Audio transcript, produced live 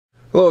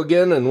Hello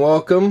again and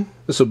welcome.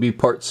 This will be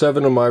part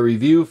 7 of my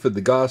review for the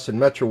Gossen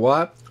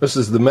Metrawatt. This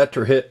is the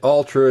Metrahit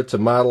Ultra. It's a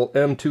model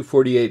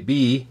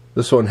M248B.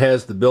 This one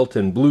has the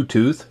built-in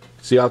Bluetooth.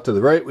 See off to the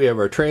right we have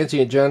our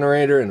transient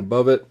generator, and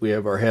above it we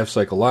have our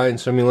half-cycle line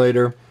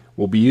simulator.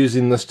 We'll be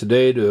using this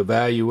today to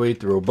evaluate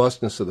the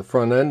robustness of the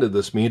front end of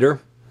this meter.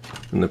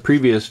 In the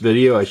previous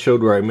video I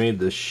showed where I made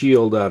the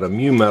shield out of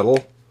mu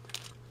metal.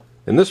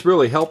 And this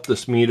really helped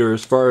this meter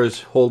as far as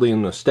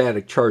holding a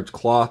static charge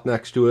cloth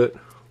next to it,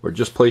 or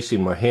just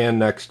placing my hand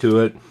next to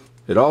it.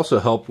 It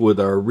also helped with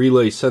our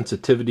relay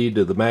sensitivity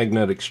to the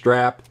magnetic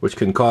strap, which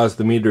can cause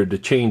the meter to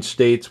change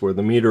states where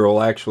the meter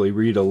will actually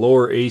read a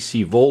lower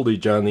AC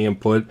voltage on the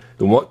input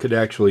than what could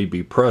actually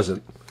be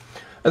present.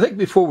 I think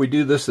before we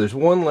do this, there's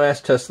one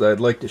last test that I'd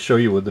like to show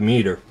you with the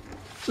meter.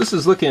 This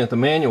is looking at the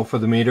manual for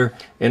the meter,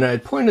 and I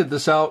had pointed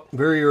this out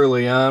very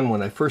early on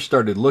when I first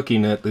started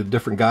looking at the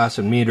different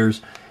Gossen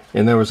meters,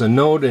 and there was a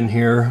note in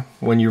here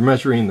when you're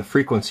measuring the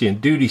frequency and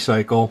duty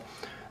cycle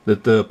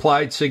that the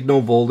applied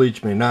signal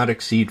voltage may not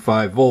exceed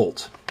 5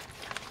 volts.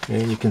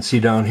 And you can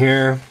see down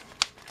here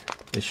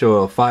they show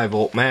a 5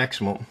 volt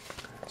maximum.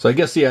 So I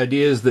guess the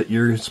idea is that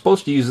you're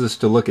supposed to use this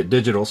to look at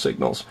digital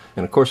signals.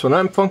 And of course when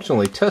I'm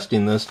functionally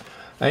testing this,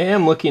 I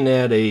am looking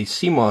at a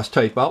CMOS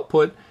type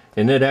output,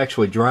 and it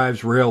actually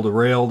drives rail to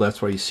rail.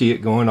 That's why you see it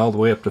going all the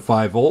way up to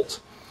 5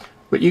 volts.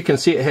 But you can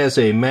see it has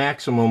a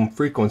maximum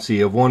frequency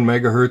of 1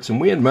 megahertz,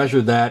 and we had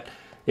measured that,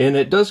 and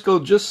it does go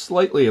just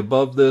slightly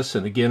above this,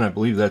 and again I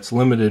believe that's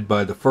limited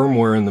by the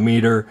firmware in the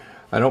meter.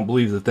 I don't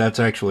believe that that's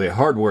actually a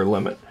hardware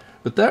limit,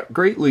 but that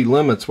greatly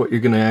limits what you're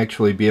going to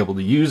actually be able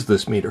to use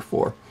this meter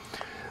for.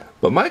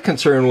 But my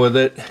concern with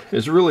it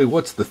is really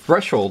what's the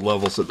threshold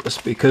levels of this,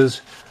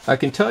 because I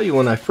can tell you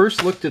when I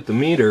first looked at the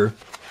meter,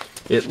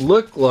 it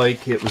looked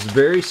like it was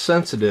very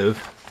sensitive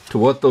to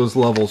what those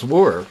levels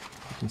were.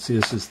 You can see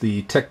this is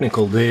the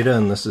technical data,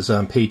 and this is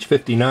on page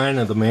 59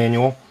 of the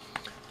manual.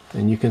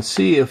 And you can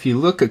see if you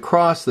look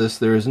across this,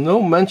 there is no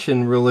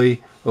mention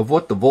really of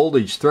what the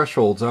voltage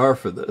thresholds are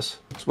for this.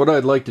 So what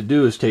I'd like to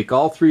do is take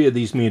all 3 of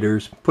these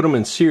meters, put them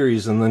in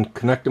series, and then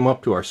connect them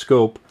up to our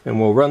scope, and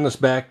we'll run this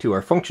back to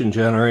our function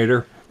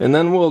generator, and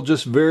then we'll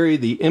just vary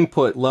the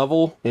input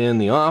level and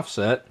the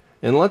offset,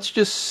 and let's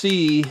just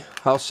see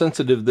how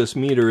sensitive this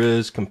meter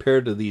is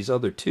compared to these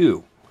other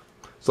 2.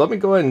 So let me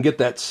go ahead and get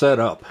that set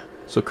up.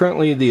 So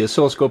currently the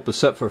oscilloscope is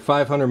set for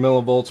 500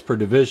 millivolts per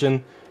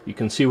division. You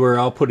can see we're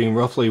outputting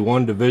roughly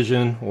 1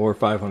 division, or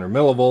 500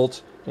 millivolts,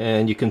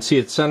 and you can see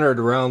it's centered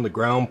around the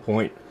ground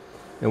point.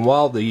 And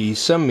while the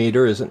CEM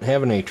meter isn't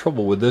having any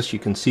trouble with this, you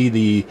can see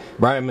the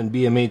Brymen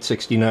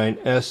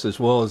BM869S as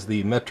well as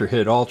the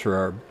Metrahit Ultra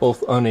are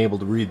both unable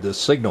to read this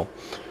signal.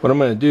 What I'm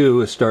going to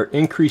do is start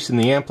increasing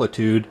the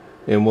amplitude,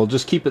 and we'll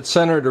just keep it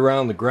centered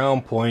around the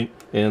ground point,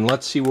 and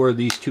let's see where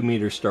these 2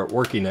 meters start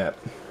working at.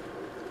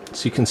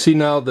 So you can see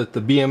now that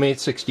the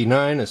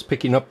BM869 is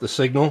picking up the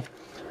signal.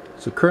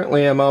 So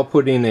currently I'm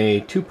outputting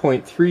a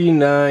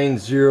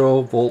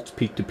 2.390 volts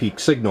peak-to-peak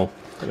signal.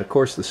 And of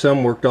course the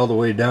CEM worked all the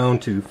way down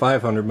to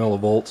 500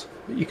 millivolts.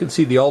 But you can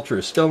see the Ultra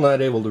is still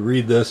not able to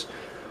read this.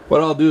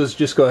 What I'll do is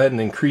just go ahead and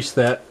increase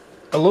that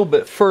a little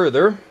bit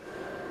further.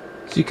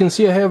 So you can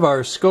see I have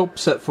our scope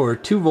set for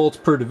 2 volts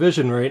per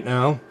division right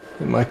now.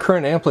 And my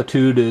current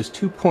amplitude is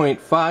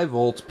 2.5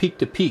 volts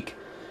peak-to-peak.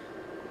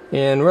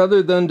 And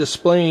rather than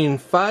displaying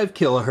 5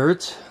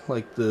 kilohertz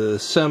like the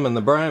CEM and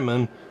the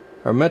Brymen,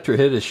 our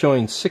Metrahit is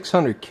showing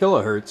 600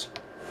 kilohertz.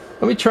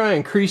 Let me try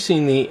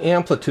increasing the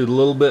amplitude a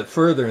little bit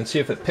further and see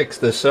if it picks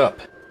this up.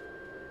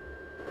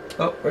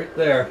 Oh, right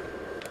there.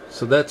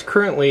 So that's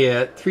currently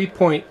at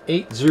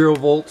 3.80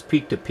 volts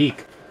peak to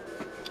peak.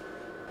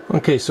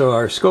 Okay, so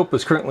our scope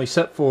is currently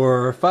set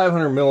for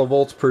 500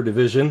 millivolts per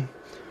division.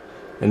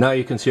 And now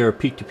you can see our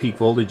peak to peak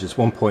voltage is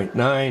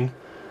 1.9.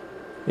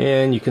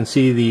 And you can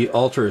see the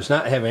Ultra is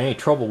not having any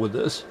trouble with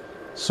this.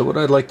 So what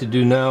I'd like to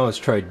do now is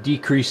try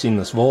decreasing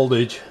this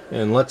voltage,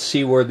 and let's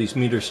see where these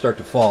meters start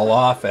to fall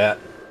off at.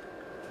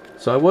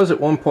 So I was at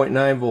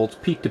 1.9 volts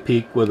peak to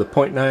peak with a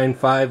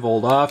 0.95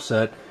 volt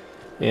offset,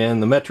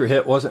 and the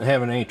Metrahit wasn't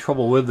having any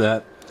trouble with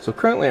that. So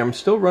currently I'm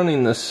still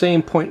running the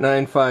same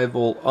 0.95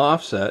 volt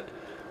offset,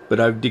 but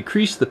I've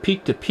decreased the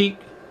peak to peak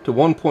to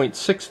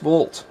 1.6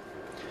 volts.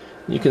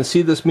 You can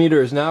see this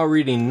meter is now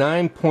reading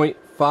 9.5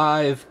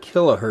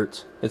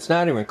 kilohertz. It's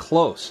not even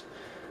close.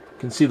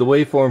 You can see the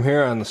waveform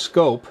here on the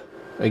scope,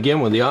 again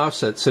with the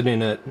offset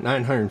sitting at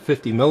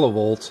 950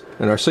 millivolts,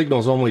 and our signal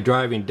is only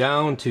driving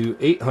down to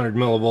 800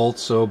 millivolts,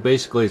 so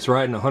basically it's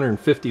riding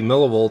 150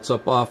 millivolts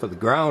up off of the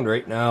ground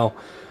right now,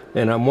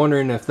 and I'm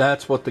wondering if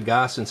that's what the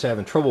Gossen's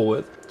having trouble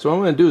with. So what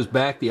I'm going to do is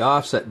back the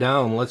offset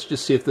down. Let's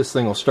just see if this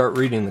thing will start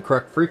reading the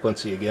correct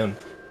frequency again.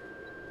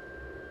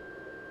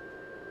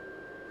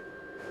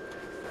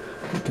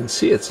 You can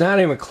see it's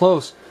not even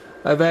close.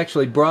 I've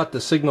actually brought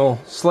the signal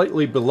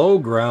slightly below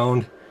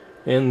ground,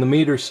 and the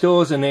meter still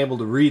isn't able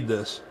to read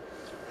this.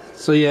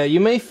 So yeah,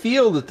 you may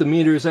feel that the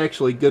meter is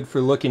actually good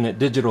for looking at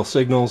digital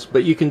signals,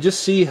 but you can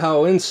just see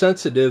how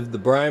insensitive the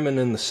Brymen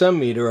and the CEM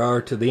meter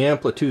are to the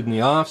amplitude and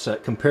the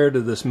offset compared to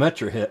this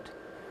Metrahit.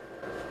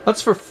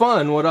 That's for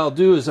fun. What I'll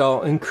do is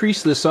I'll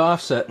increase this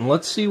offset, and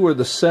let's see where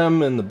the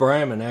CEM and the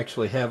Brymen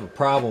actually have a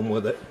problem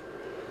with it.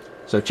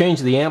 So I've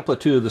changed the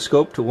amplitude of the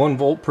scope to 1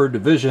 volt per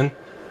division.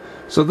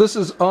 So this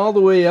is all the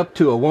way up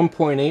to a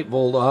 1.8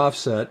 volt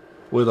offset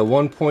with a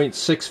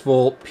 1.6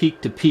 volt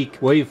peak to peak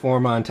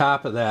waveform on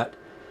top of that.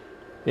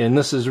 And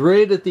this is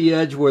right at the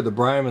edge where the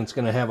Brymen's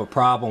going to have a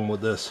problem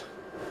with this.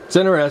 It's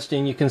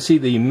interesting, you can see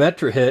the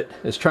Metrahit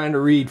is trying to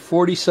read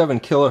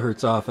 47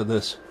 kilohertz off of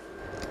this.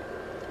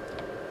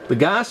 The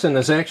Gossen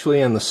is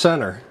actually in the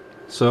center.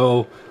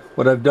 So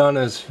what I've done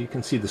is, you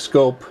can see the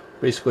scope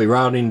basically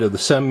routing to the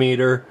CEM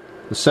meter.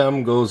 The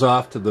CEM goes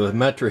off to the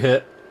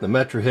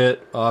Metrahit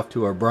off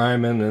to our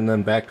Brymen, and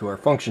then back to our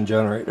function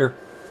generator.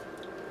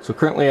 So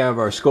currently I have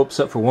our scope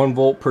set for 1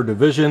 volt per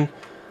division.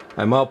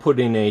 I'm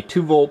outputting a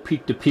 2 volt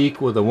peak to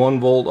peak with a 1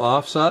 volt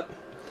offset.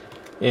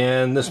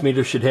 And this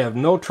meter should have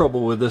no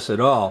trouble with this at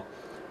all.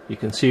 You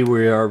can see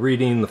we are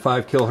reading the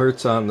 5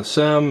 kilohertz on the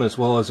CEM as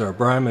well as our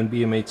Brymen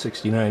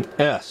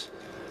BM869S.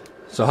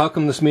 So how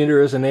come this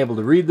meter isn't able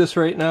to read this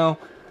right now?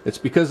 It's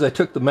because I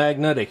took the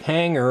magnetic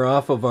hanger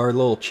off of our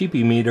little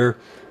cheapy meter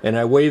and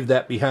I waved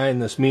that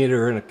behind this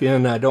meter, and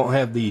again I don't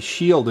have the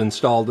shield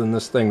installed in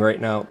this thing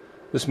right now.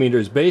 This meter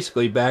is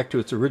basically back to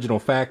its original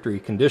factory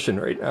condition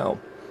right now.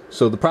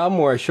 So the problem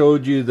where I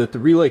showed you that the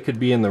relay could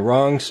be in the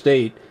wrong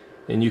state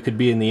and you could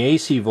be in the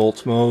AC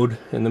volts mode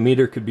and the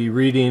meter could be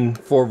reading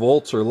 4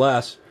 volts or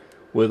less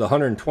with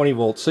 120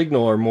 volt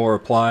signal or more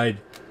applied,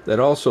 that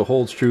also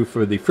holds true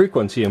for the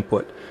frequency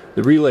input.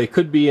 The relay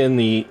could be in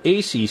the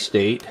AC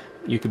state.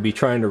 You could be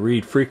trying to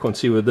read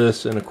frequency with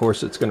this, and of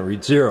course it's going to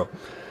read 0.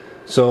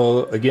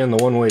 So again, the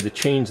one way to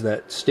change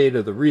that state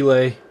of the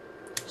relay,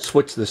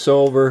 switch this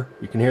over.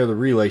 You can hear the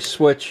relay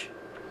switch,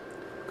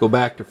 go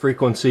back to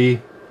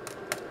frequency,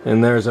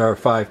 and there's our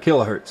 5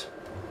 kilohertz.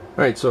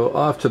 Alright, so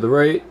off to the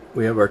right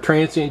we have our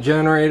transient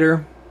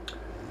generator,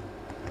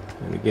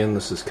 and again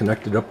this is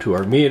connected up to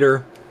our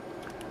meter,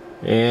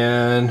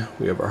 and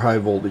we have our high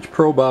voltage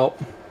probe out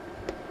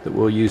that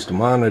we'll use to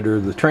monitor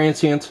the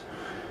transients.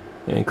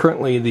 And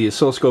currently the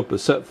oscilloscope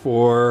is set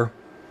for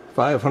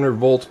 500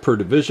 volts per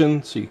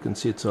division, so you can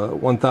see it's a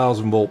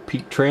 1000 volt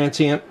peak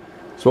transient.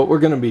 So what we're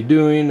going to be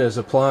doing is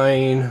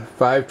applying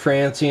 5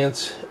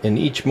 transients in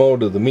each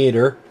mode of the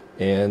meter,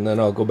 and then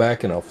I'll go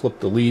back and I'll flip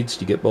the leads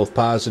to get both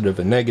positive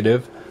and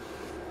negative,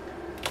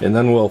 and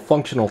then we'll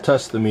functional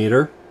test the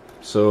meter.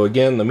 So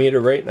again, the meter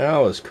right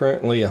now is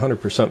currently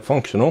 100%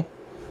 functional.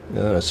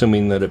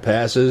 Assuming that it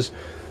passes,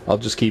 I'll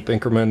just keep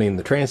incrementing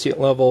the transient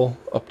level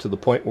up to the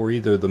point where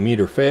either the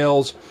meter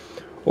fails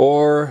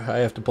or I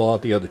have to pull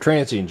out the other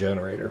transient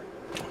generator.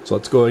 So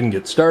let's go ahead and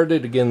get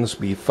started. Again, this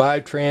will be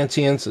 5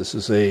 transients. This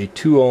is a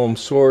 2 ohm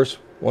source,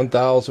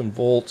 1000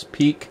 volts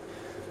peak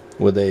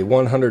with a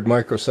 100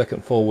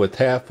 microsecond full width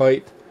half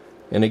height.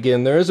 And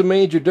again, there is a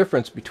major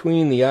difference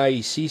between the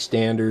IEC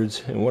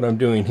standards and what I'm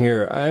doing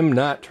here. I'm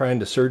not trying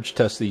to surge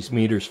test these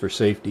meters for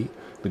safety.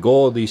 The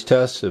goal of these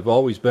tests have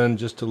always been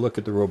just to look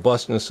at the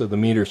robustness of the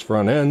meter's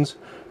front ends,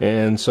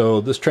 and so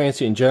this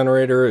transient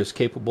generator is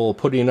capable of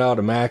putting out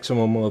a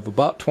maximum of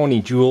about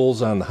 20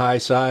 joules on the high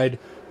side.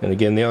 And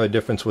again, the other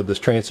difference with this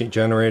transient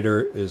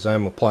generator is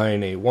I'm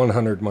applying a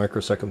 100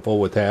 microsecond full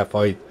width half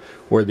height,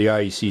 where the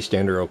IEC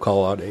standard will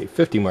call out a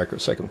 50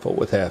 microsecond full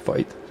width half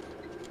height.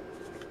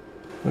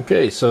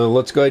 Okay, so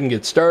let's go ahead and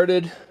get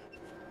started.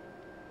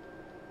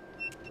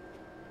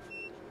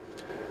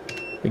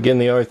 Again,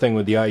 the other thing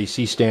with the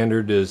IEC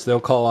standard is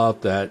they'll call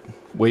out that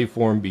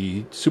waveform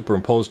be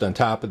superimposed on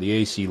top of the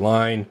AC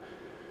line.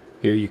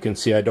 Here you can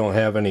see I don't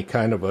have any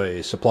kind of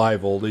a supply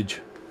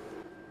voltage.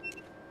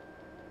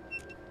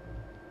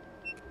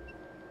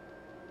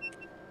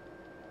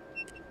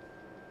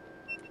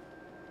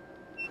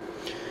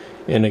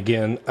 And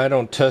again, I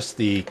don't test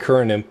the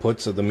current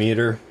inputs of the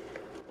meter.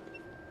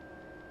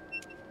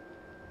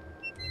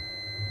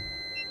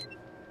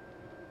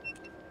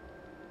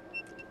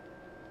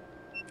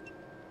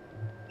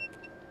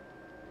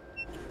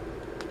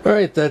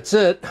 Alright, that's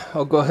it.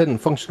 I'll go ahead and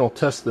functional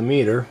test the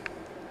meter.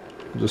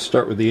 I'll just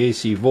start with the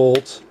AC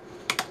volts.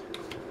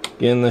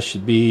 Again, this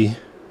should be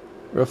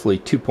roughly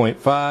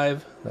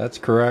 2.5. That's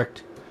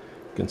correct.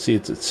 You can see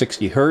it's at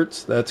 60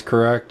 hertz. That's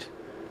correct.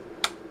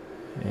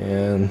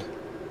 And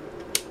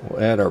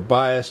we'll add our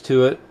bias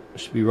to it. It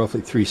should be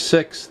roughly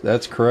 3.6.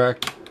 That's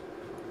correct.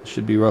 It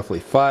should be roughly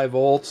 5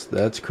 volts.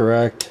 That's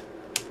correct.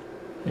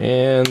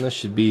 And this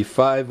should be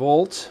 5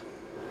 volts.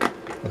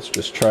 Let's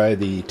just try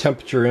the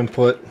temperature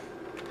input.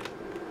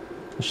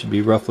 It should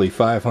be roughly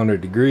 500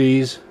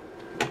 degrees.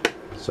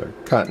 It's our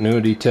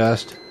continuity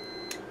test.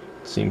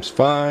 Seems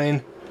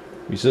fine.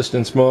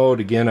 Resistance mode,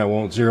 again, I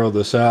won't zero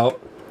this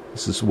out.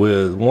 This is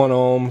with 1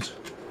 ohms,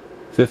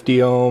 50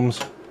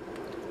 ohms,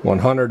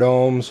 100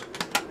 ohms,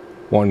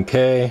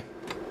 1K,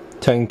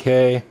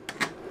 10K,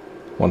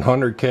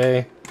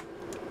 100K,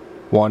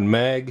 1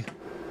 meg,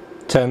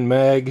 10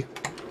 meg.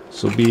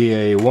 This will be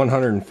a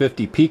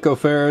 150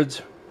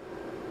 picofarads,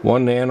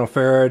 1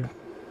 nanofarad,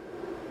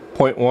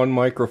 0.1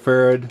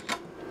 microfarad,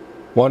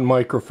 1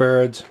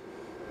 microfarads,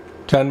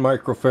 10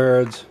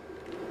 microfarads,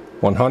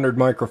 100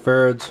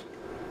 microfarads.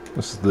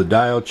 This is the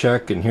diode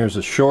check, and here's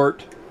a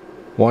short,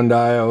 1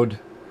 diode,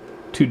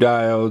 2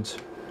 diodes,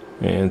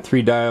 and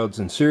 3 diodes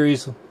in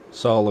series.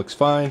 This all looks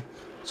fine.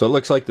 So it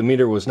looks like the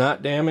meter was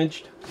not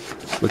damaged.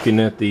 Looking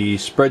at the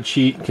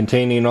spreadsheet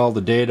containing all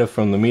the data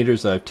from the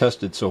meters that I've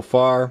tested so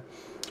far,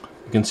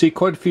 you can see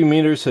quite a few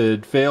meters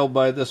had failed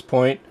by this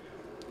point.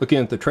 Looking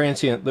at the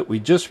transient that we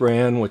just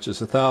ran, which is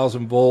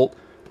 1000 volt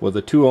with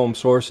a 2 ohm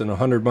source and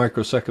 100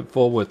 microsecond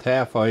full width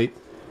half height,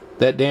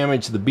 that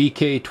damaged the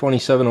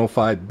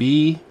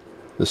BK2705B,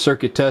 the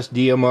circuit test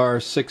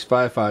DMR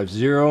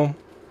 6550,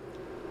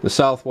 the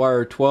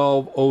Southwire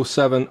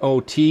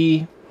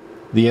 12070T,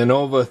 the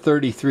Innova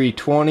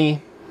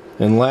 3320,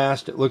 and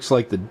last it looks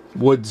like the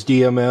Woods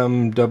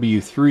DMM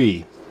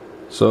W3.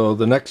 So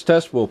the next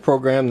test will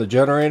program the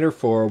generator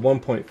for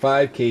 1.5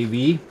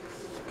 kV.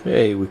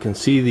 Okay, we can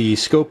see the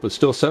scope is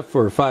still set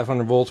for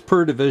 500 volts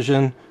per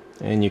division,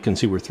 and you can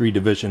see we're 3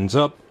 divisions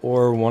up,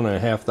 or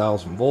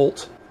 1,500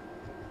 volts.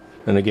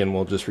 And again,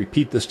 we'll just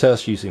repeat this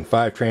test using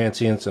 5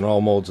 transients in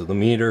all modes of the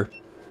meter.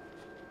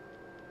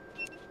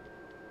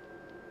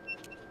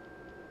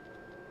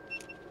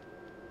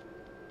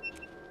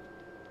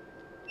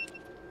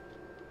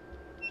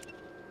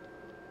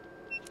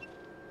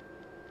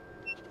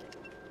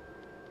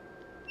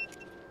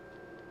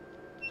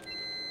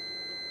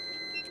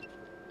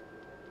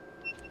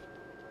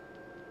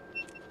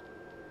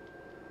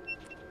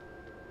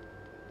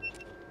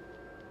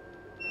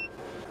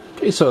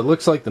 Okay, so it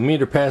looks like the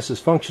meter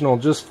passes functional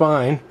just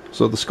fine.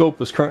 So the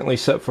scope is currently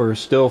set for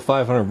still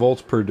 500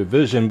 volts per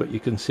division, but you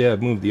can see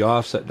I've moved the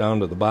offset down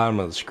to the bottom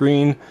of the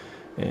screen,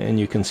 and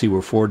you can see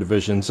we're 4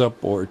 divisions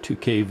up, or 2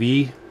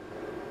 kV.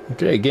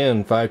 Okay,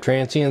 again, 5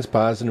 transients,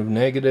 positive,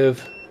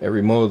 negative.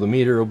 Every mode of the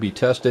meter will be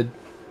tested.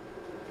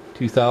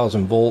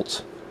 2000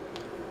 volts,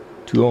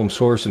 2 ohm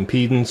source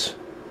impedance.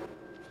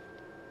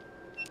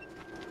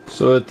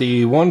 So at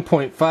the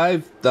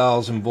 1.5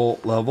 thousand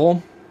volt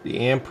level, the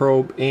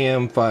Amprobe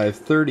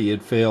AM530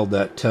 had failed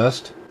that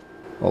test,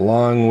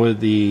 along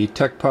with the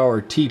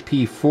TechPower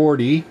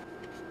TP40,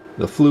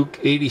 the Fluke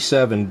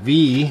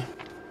 87V,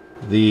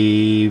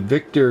 the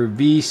Victor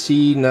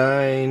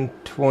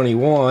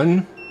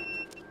VC921,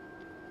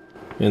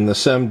 and the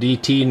CEM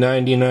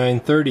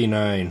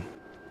DT9939,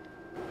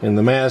 and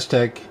the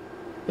Maztec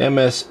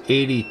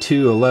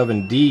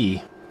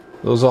MS8211D.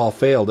 Those all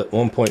failed at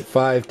 1.5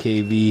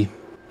 kV.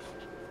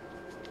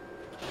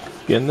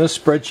 Again, this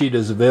spreadsheet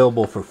is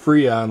available for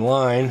free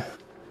online.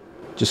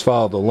 Just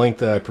follow the link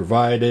that I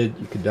provided.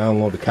 You can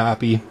download a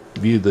copy,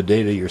 view the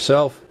data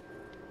yourself.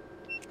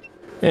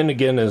 And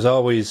again, as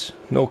always,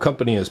 no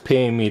company is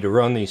paying me to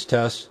run these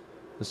tests.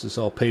 This is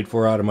all paid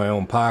for out of my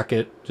own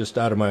pocket, just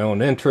out of my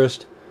own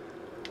interest.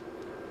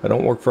 I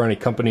don't work for any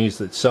companies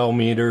that sell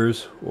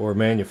meters or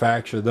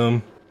manufacture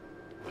them.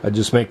 I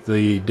just make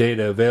the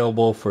data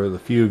available for the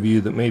few of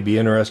you that may be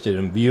interested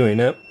in viewing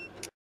it.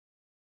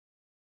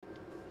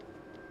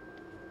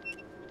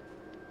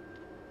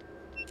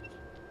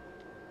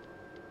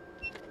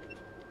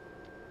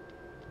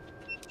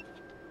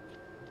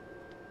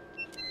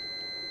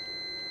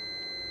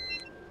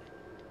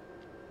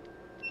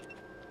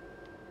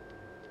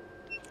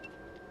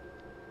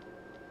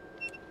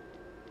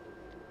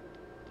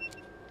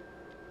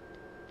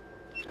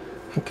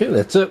 Okay,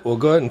 that's it. We'll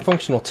go ahead and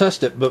functional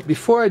test it. But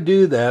before I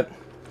do that,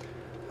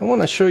 I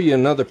want to show you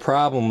another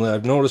problem that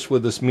I've noticed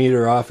with this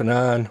meter off and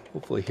on.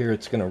 Hopefully here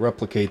it's going to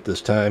replicate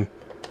this time.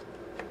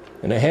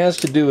 And it has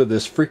to do with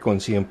this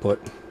frequency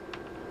input.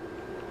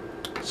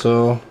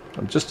 So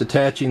I'm just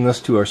attaching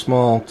this to our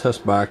small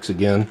test box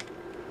again.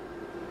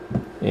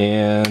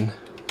 And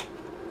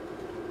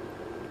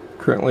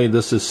currently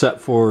this is set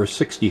for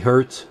 60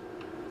 Hertz.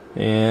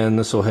 And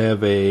this will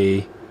have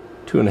a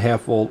 2.5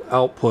 volt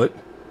output.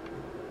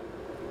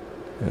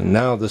 And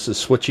now this is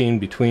switching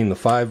between the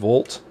 5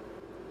 volts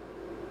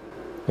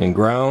and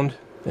ground,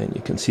 and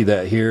you can see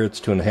that here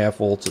it's 2.5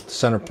 volts at the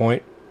center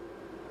point.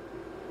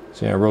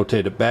 See, I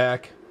rotate it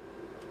back,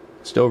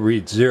 it still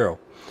reads 0.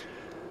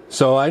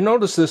 So I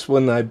noticed this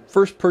when I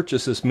first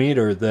purchased this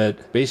meter,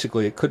 that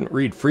basically it couldn't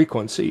read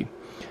frequency.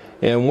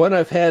 And what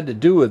I've had to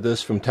do with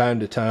this from time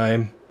to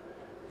time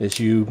is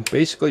you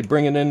basically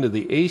bring it into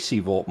the AC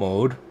volt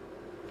mode,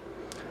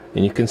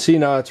 and you can see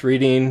now it's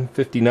reading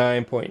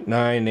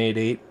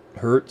 59.988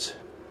 Hertz,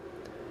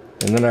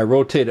 and then I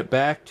rotate it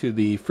back to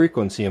the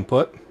frequency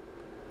input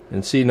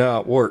and see now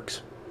it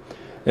works.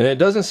 And it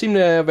doesn't seem to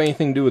have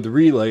anything to do with the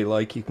relay,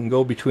 like you can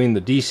go between the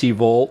DC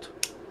volt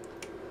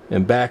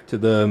and back to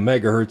the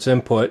megahertz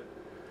input,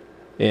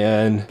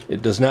 and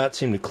it does not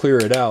seem to clear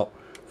it out.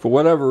 For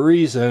whatever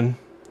reason,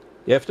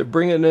 you have to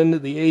bring it into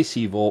the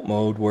AC volt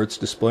mode where it's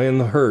displaying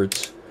the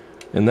hertz,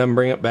 and then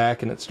bring it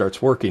back and it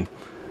starts working.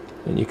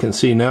 And you can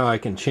see now I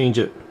can change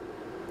it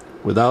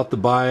without the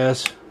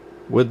bias,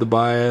 with the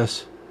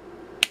bias.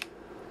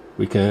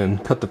 We can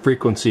cut the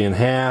frequency in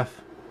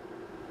half.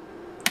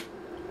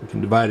 We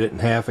can divide it in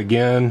half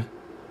again.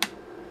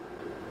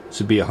 This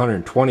would be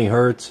 120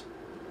 Hertz.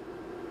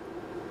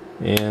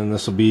 And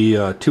this will be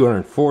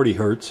 240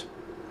 Hertz.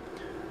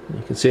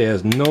 You can see it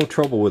has no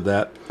trouble with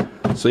that.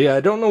 So yeah,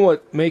 I don't know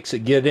what makes it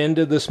get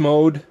into this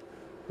mode.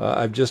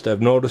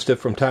 I've noticed it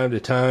from time to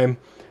time.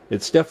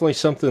 It's definitely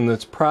something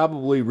that's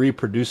probably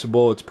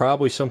reproducible. It's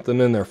probably something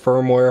in their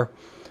firmware.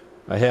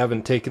 I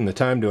haven't taken the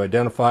time to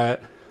identify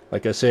it.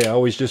 Like I say, I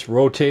always just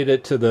rotate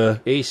it to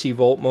the AC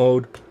volt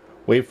mode,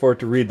 wait for it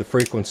to read the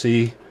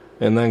frequency,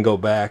 and then go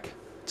back.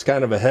 It's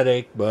kind of a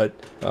headache, but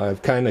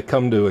I've kind of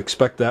come to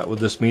expect that with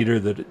this meter,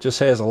 that it just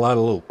has a lot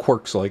of little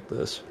quirks like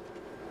this.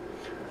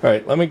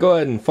 Alright, let me go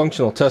ahead and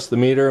functional test the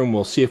meter and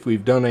we'll see if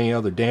we've done any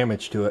other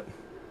damage to it.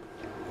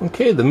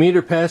 Okay, the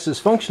meter passes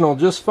functional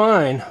just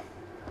fine.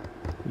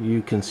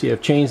 You can see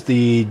I've changed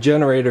the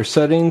generator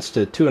settings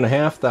to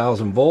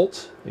 2,500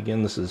 volts.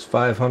 Again, this is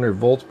 500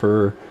 volts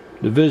per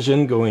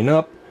division going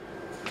up.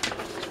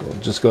 So we'll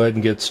just go ahead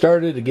and get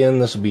started. Again,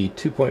 this will be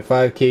 2.5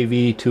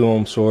 kV, 2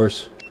 ohm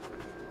source.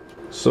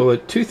 So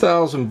at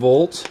 2,000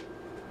 volts,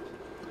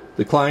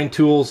 the Klein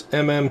Tools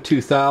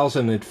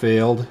MM2000 had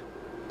failed.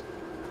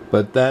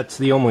 But that's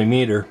the only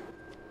meter.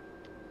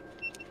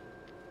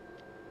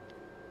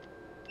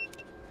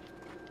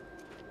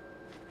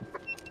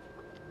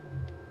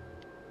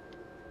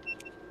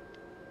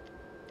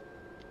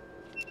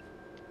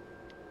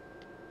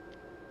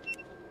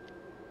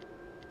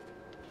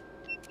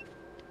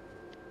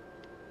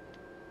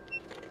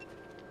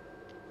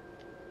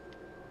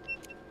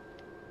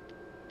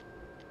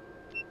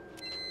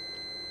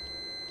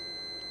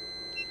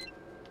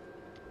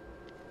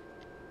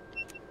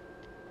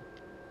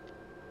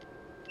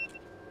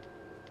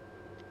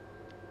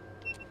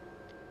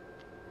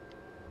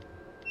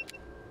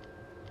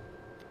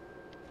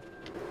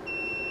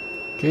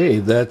 Okay,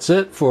 that's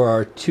it for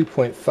our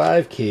 2.5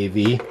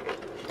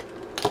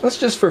 kV. Let's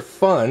just for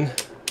fun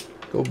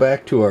go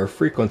back to our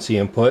frequency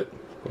input.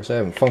 Of course, I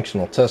haven't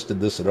functional tested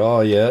this at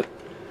all yet.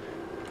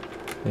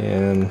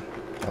 And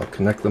I'll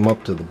connect them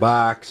up to the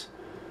box.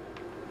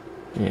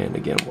 And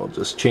again, we'll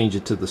just change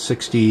it to the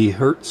 60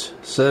 Hertz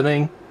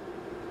setting.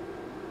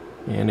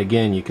 And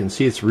again, you can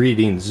see it's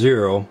reading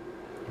 0.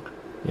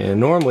 And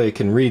normally it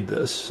can read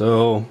this.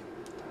 So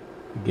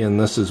again,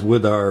 this is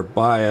with our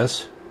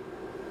bias.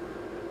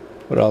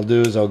 What I'll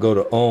do is I'll go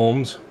to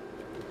ohms.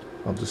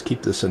 I'll just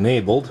keep this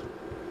enabled.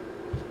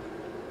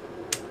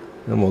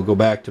 Then we'll go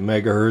back to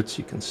megahertz.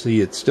 You can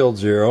see it's still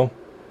 0.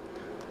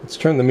 Let's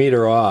turn the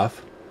meter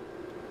off.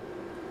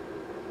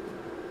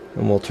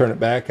 And we'll turn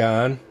it back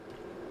on.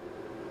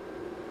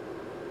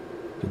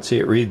 You can see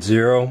it reads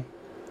 0.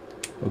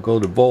 We'll go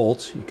to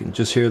volts. You can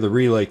just hear the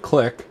relay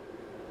click.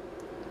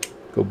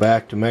 Go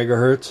back to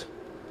megahertz.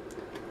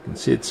 You can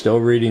see it's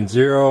still reading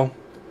 0.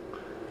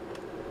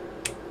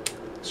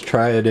 Let's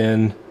try it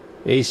in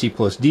AC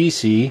plus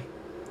DC,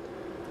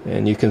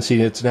 and you can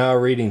see it's now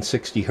reading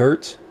 60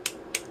 Hertz.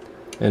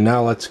 And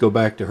now let's go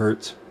back to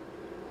Hertz.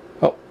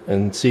 Oh,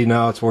 and see,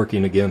 now it's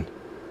working again.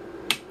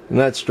 Isn't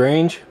that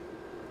strange?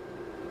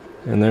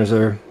 And there's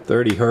our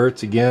 30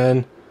 Hertz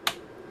again.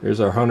 There's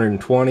our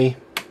 120.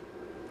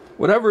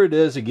 Whatever it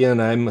is,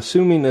 again, I'm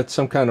assuming it's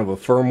some kind of a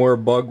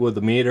firmware bug with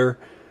the meter.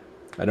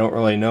 I don't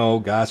really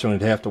know. Gossen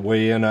would have to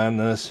weigh in on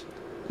this.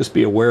 Just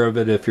be aware of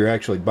it if you're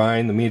actually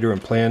buying the meter and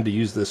plan to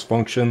use this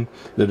function,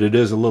 that it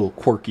is a little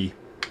quirky.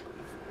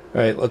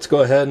 Alright, let's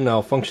go ahead and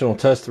I'll functional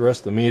test the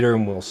rest of the meter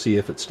and we'll see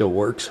if it still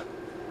works.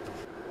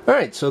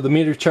 Alright, so the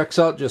meter checks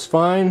out just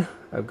fine.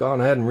 I've gone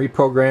ahead and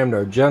reprogrammed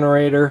our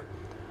generator.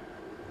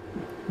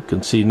 You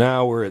can see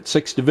now we're at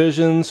 6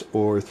 divisions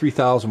or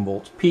 3,000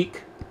 volts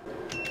peak.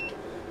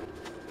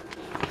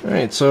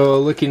 Alright, so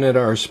looking at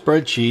our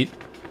spreadsheet,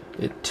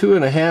 at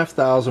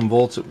 2,500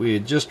 volts that we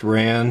had just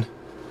ran,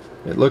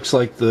 it looks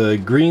like the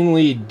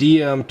Greenlee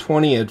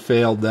DM20 had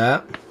failed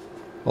that,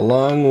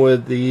 along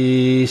with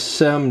the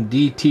CEM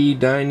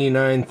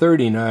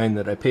DT9939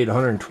 that I paid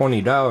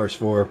 $120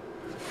 for.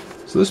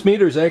 So this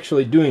meter is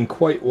actually doing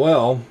quite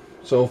well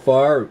so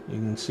far. You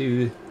can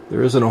see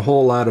there isn't a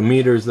whole lot of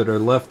meters that are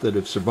left that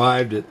have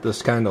survived at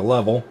this kind of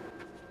level.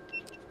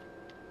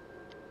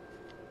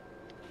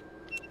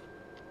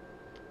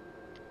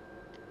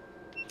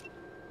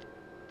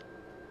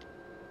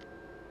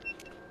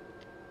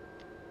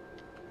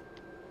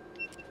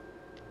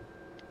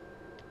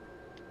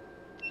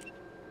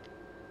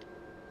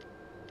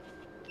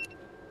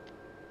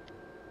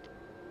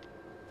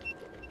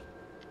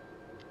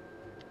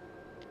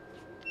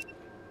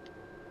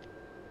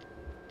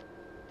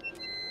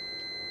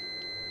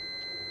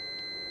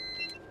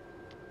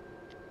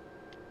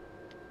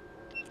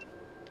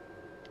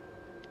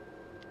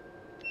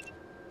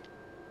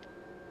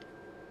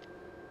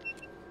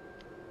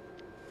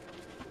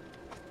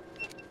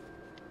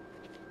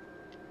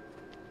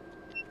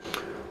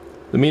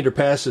 The meter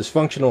passes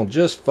functional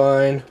just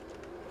fine.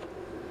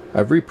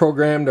 I've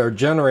reprogrammed our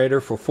generator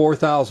for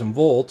 4,000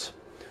 volts.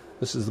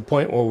 This is the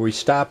point where we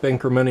stop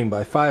incrementing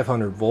by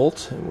 500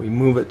 volts and we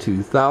move it to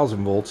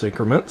 1,000 volts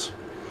increments.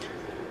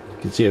 You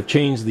can see I've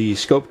changed the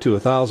scope to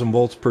 1,000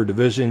 volts per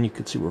division. You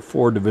can see we're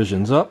 4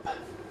 divisions up.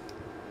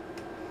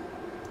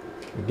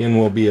 Again,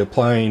 we'll be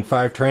applying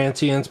 5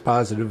 transients,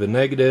 positive and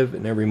negative,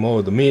 in every mode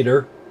of the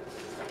meter.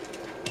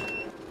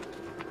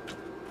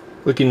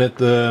 Looking at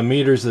the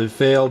meters that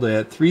failed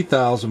at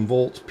 3000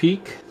 volts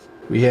peak,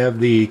 we have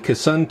the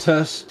Gossen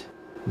Test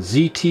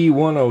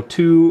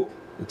ZT102.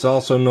 It's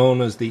also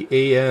known as the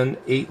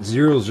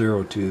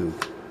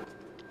AN8002.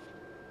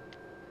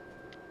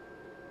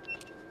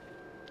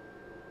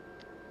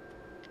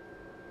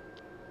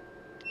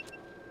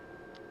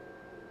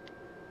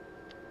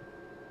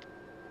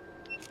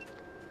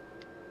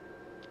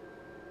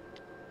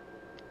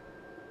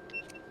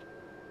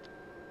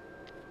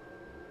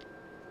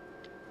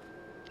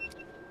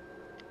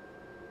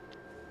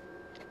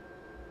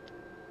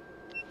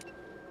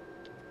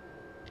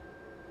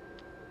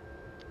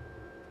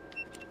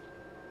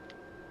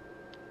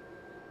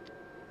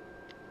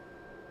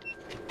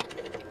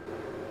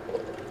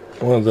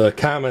 One of the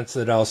comments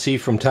that I'll see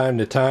from time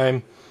to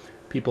time,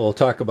 people will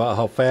talk about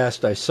how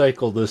fast I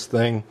cycle this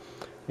thing,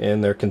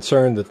 and they're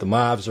concerned that the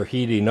MOVs are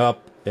heating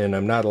up and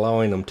I'm not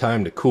allowing them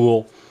time to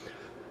cool.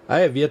 I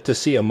have yet to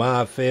see a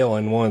MOV fail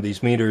in one of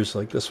these meters.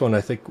 Like this one,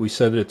 I think we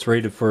said it's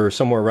rated for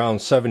somewhere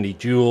around 70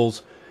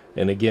 joules,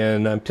 and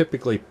again, I'm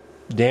typically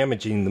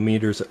damaging the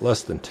meters at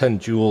less than 10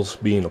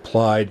 joules being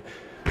applied.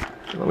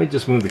 Let me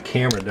just move the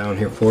camera down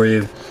here for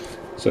you.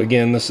 So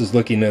again, this is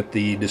looking at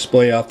the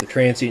display off the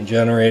transient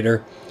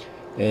generator.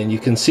 And you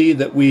can see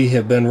that we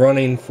have been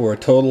running for a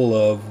total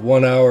of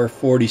 1 hour,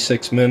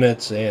 46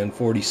 minutes, and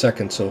 40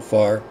 seconds so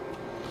far.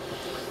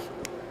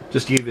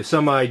 Just to give you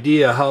some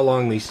idea how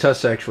long these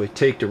tests actually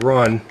take to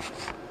run.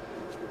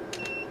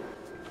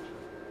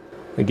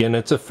 Again,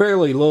 it's a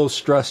fairly low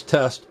stress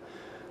test.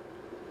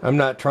 I'm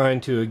not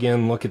trying to,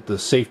 again, look at the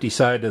safety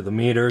side of the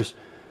meters.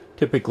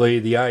 Typically,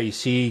 the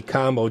IEC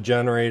combo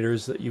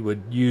generators that you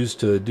would use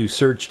to do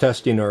surge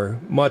testing are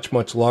much,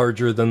 much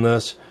larger than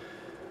this.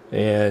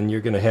 And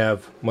you're going to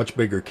have much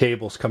bigger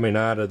cables coming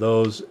out of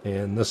those,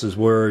 and this is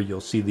where you'll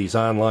see these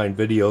online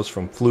videos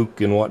from Fluke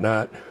and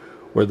whatnot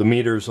where the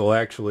meters will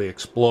actually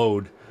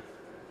explode.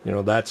 You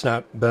know, that's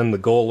not been the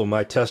goal of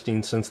my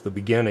testing since the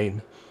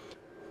beginning.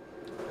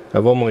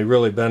 I've only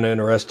really been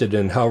interested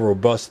in how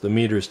robust the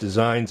meters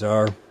designs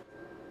are.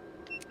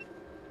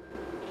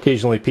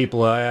 Occasionally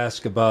people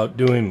ask about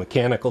doing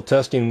mechanical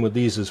testing with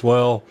these as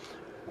well.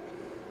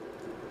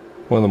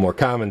 One of the more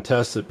common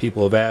tests that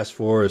people have asked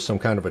for is some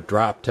kind of a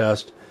drop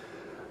test.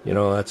 You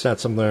know, that's not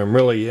something I'm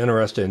really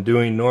interested in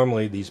doing.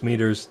 Normally these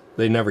meters,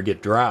 they never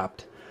get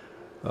dropped.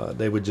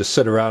 They would just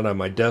sit around on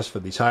my desk for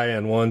these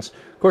high-end ones.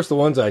 Of course, the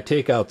ones I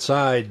take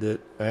outside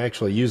that I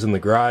actually use in the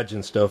garage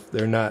and stuff,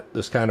 they're not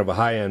this kind of a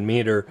high-end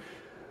meter.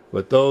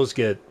 But those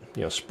get,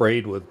 you know,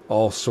 sprayed with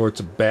all sorts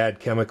of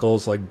bad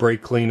chemicals like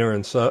brake cleaner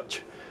and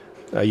such.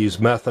 I use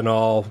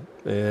methanol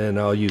and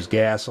I'll use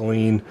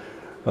gasoline.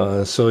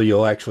 So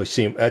you'll actually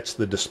see them etch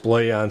the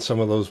display on some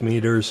of those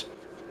meters.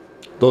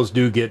 Those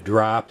do get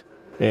dropped,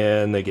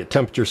 and they get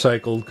temperature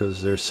cycled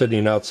because they're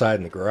sitting outside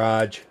in the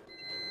garage.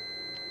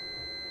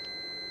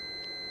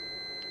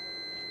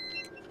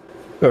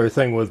 The other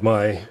thing with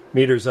my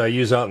meters I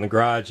use out in the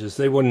garage is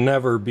they would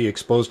never be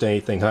exposed to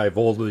anything high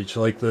voltage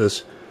like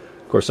this.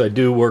 Of course, I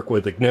do work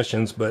with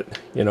ignitions, but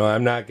you know,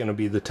 I'm not going to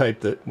be the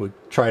type that would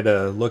try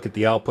to look at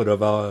the output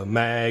of a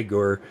mag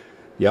or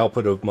the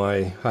output of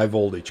my high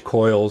voltage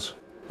coils,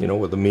 you know,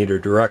 with the meter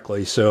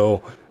directly.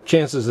 So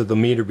chances of the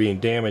meter being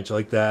damaged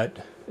like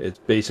that, it's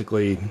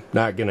basically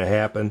not going to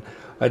happen.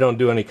 I don't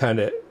do any kind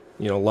of,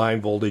 you know,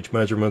 line voltage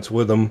measurements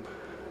with them.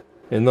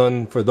 And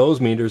then for those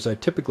meters, I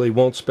typically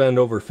won't spend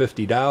over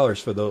 $50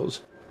 for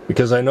those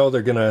because I know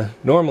they're going to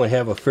normally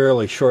have a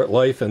fairly short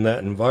life in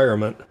that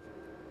environment.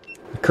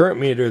 The current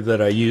meter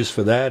that I use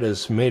for that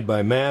is made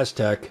by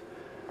Maztec.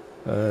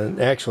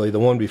 Actually, the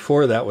one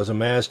before that was a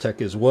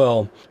Maztec as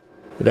well.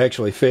 It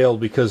actually failed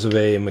because of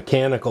a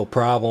mechanical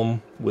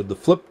problem with the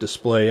flip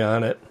display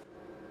on it.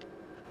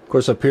 Of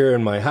course, up here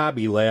in my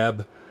hobby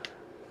lab,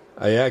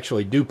 I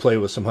actually do play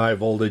with some high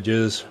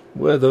voltages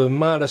with a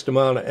modest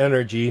amount of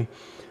energy.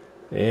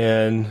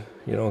 And,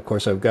 you know, of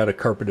course, I've got a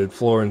carpeted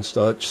floor and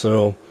such,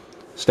 so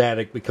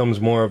static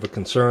becomes more of a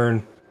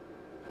concern.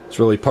 It's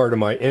really part of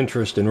my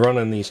interest in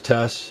running these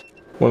tests.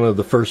 One of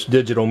the first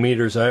digital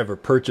meters I ever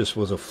purchased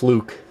was a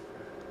Fluke,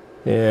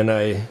 and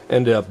I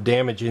ended up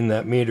damaging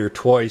that meter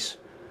twice,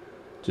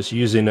 just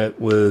using it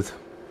with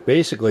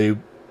basically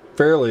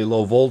fairly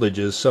low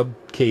voltages, sub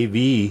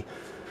kV,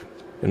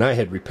 and I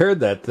had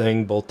repaired that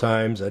thing both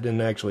times. I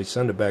didn't actually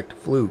send it back to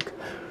Fluke,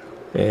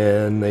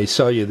 and they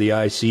sell you the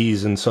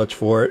ICs and such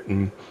for it,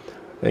 and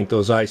I think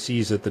those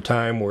ICs at the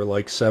time were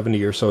like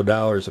 $70 or so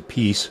a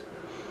piece.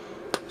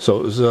 So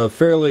it was a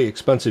fairly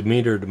expensive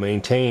meter to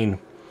maintain,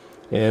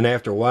 and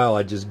after a while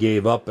I just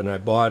gave up and I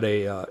bought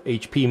a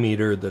HP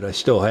meter that I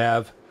still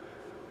have.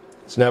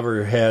 It's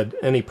never had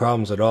any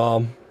problems at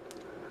all.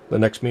 The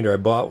next meter I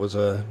bought was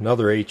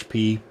another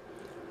HP,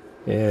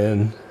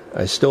 and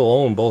I still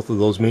own both of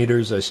those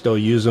meters. I still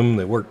use them.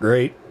 They work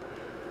great.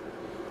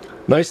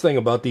 Nice thing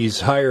about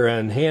these higher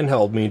end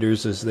handheld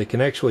meters is they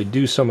can actually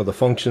do some of the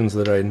functions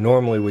that I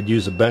normally would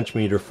use a bench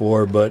meter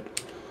for, but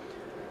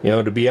you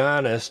know, to be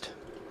honest,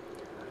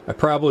 I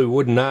probably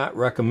would not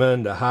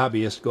recommend a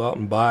hobbyist go out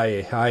and buy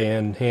a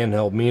high-end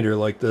handheld meter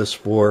like this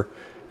for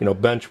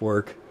bench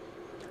work.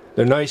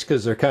 They're nice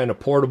because they're kind of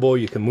portable.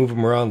 You can move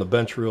them around the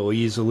bench real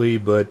easily,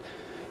 but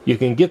you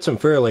can get some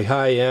fairly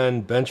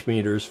high-end bench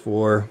meters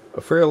for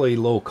a fairly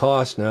low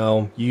cost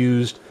now,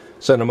 used.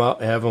 Send them out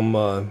and have them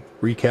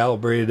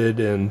recalibrated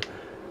and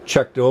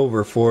checked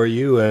over for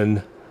you,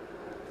 and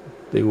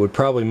they would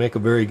probably make a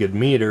very good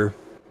meter.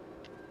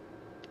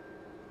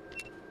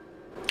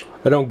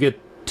 I don't get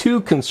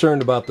too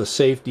concerned about the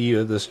safety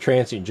of this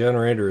transient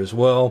generator as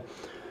well.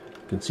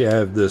 You can see I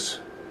have this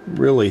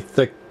really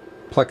thick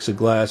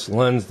plexiglass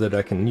lens that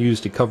I can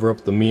use to cover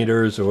up the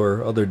meters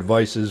or other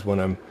devices when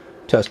I'm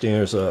testing.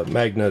 There's a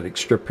magnetic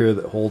strip here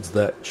that holds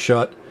that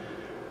shut.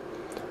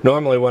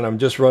 Normally when I'm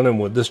just running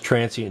with this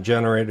transient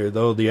generator,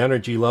 though, the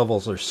energy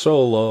levels are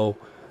so low,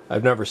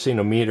 I've never seen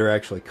a meter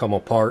actually come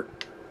apart.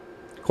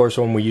 Of course,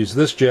 when we use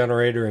this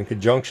generator in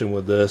conjunction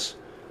with this,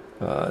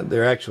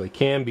 there actually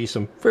can be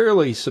some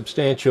fairly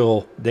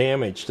substantial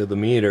damage to the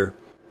meter.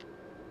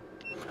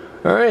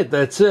 Alright,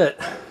 that's it.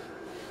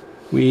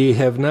 We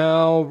have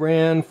now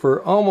ran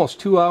for almost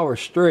 2 hours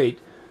straight.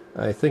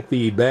 I think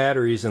the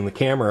batteries in the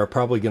camera are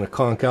probably going to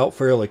conk out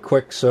fairly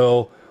quick,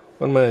 so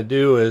what I'm going to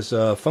do is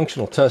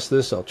functional test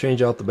this. I'll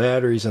change out the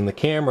batteries in the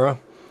camera,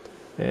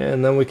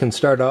 and then we can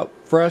start out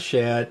fresh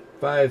at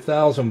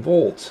 5,000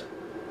 volts,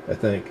 I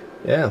think.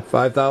 Yeah,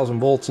 5,000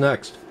 volts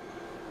next.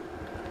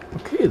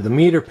 Okay, the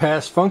meter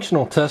passed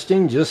functional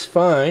testing just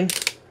fine.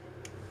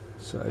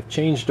 So I've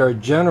changed our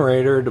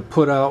generator to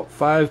put out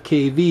 5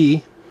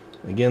 kV.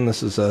 Again,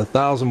 this is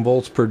 1,000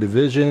 volts per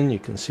division. You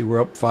can see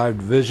we're up 5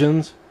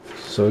 divisions.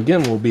 So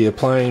again, we'll be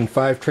applying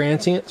 5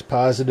 transients,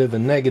 positive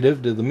and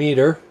negative, to the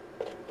meter.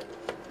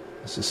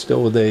 This is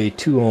still with a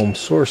 2 ohm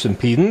source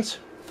impedance.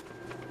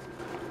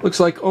 Looks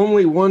like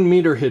only one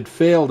meter had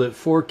failed at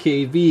 4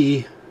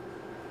 kV,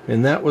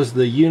 and that was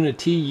the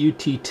Unity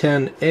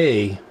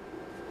UT10A.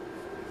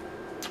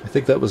 I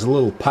think that was a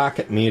little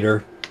pocket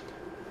meter.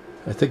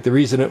 I think the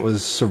reason it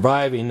was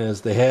surviving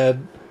is they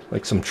had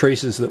like some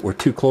traces that were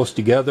too close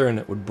together and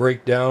it would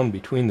break down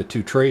between the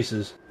 2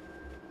 traces.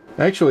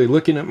 Actually,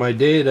 looking at my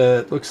data,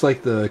 it looks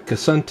like the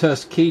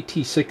Cassuntest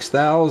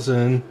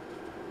KT6000,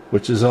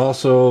 which is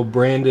also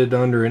branded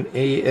under an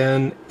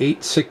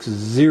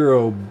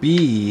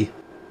AN860B,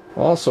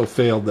 also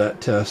failed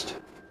that test.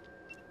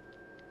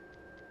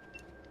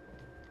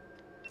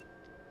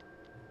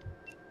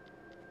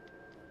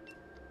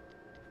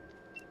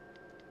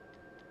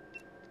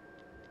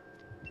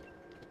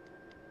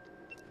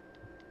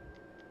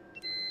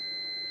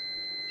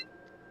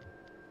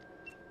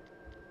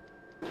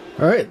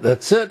 Alright,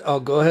 that's it. I'll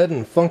go ahead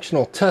and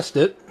functional test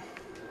it.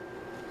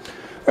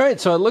 Alright,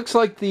 so it looks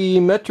like the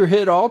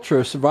Metrahit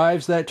Ultra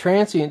survives that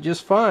transient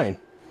just fine.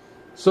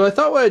 So I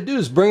thought what I'd do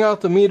is bring out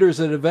the meters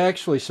that have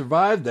actually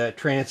survived that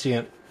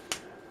transient.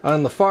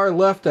 On the far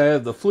left I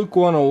have the Fluke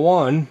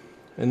 101,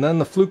 and then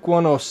the Fluke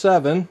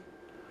 107,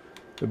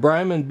 the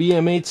Brymen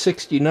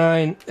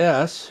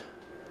BM869S,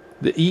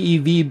 the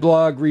EEV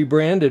blog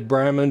rebranded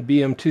Brymen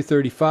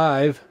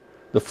BM235,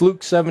 the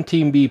Fluke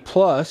 17B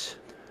Plus,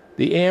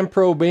 the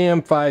Amprobe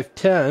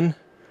AM510,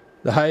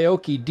 the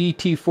Hioki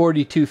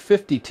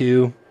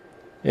DT4252,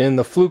 and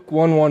the Fluke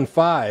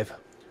 115.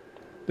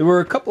 There were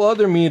a couple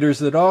other meters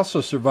that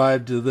also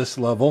survived to this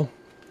level,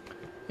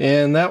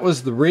 and that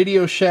was the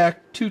Radio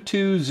Shack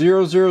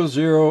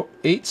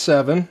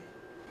 2200087.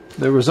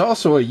 There was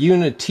also a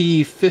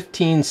Unity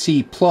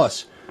 15C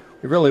Plus.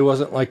 It really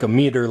wasn't like a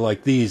meter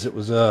like these, it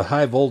was a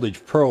high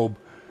voltage probe.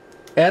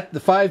 At the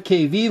 5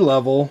 kV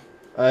level,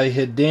 I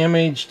had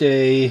damaged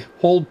a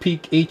Hold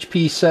Peak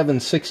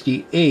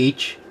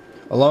HP760H,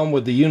 along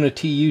with the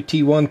Unity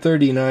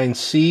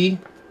UT139C,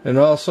 and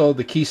also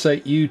the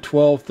Keysight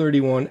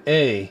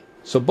U1231A.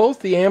 So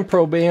both the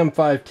Amprobe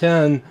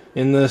AM510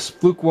 and this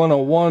Fluke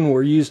 101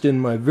 were used in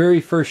my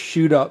very first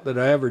shootout that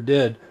I ever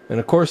did. And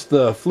of course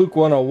the Fluke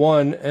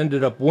 101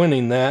 ended up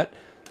winning that.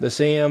 This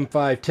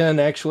AM510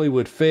 actually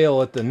would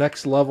fail at the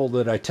next level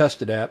that I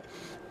tested at.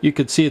 You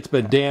could see it's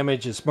been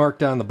damaged. It's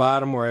marked on the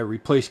bottom where I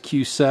replaced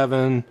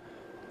Q7.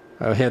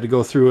 I had to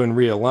go through and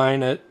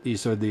realign it.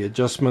 These are the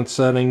adjustment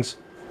settings.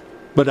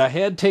 But I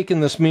had taken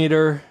this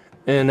meter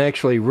and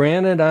actually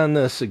ran it on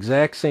this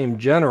exact same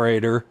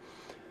generator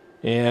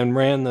and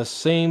ran the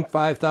same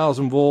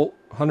 5,000 volt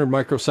 100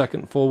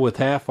 microsecond full width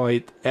half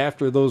height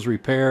after those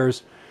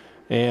repairs,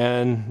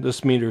 and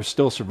this meter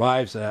still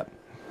survives that.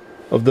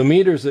 Of the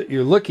meters that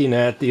you're looking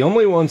at, the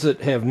only ones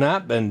that have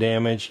not been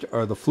damaged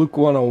are the Fluke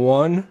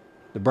 101,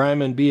 the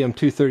Brymen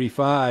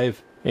BM235,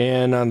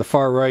 and on the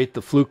far right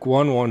the Fluke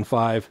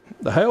 115.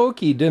 The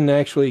Hioki didn't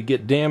actually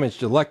get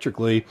damaged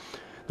electrically.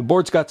 The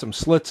board's got some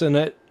slits in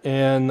it,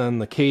 and then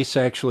the case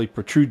actually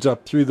protrudes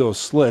up through those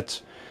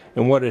slits.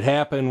 And what had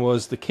happened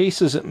was the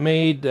case isn't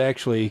made to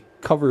actually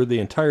cover the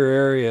entire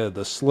area of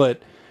the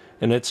slit,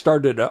 and it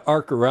started to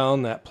arc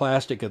around that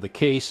plastic of the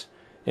case,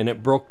 and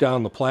it broke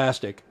down the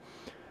plastic.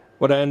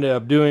 What I ended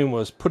up doing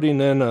was putting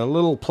in a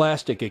little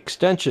plastic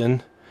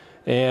extension,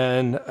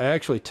 and I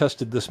actually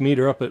tested this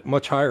meter up at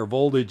much higher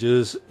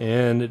voltages,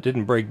 and it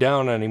didn't break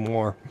down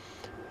anymore.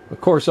 Of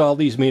course, all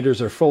these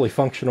meters are fully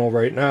functional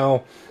right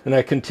now, and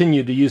I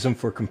continue to use them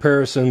for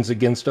comparisons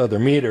against other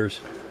meters.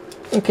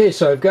 Okay,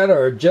 so I've got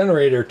our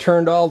generator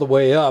turned all the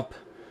way up.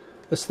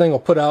 This thing will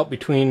put out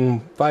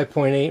between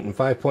 5.8 and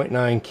 5.9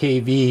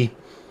 kV.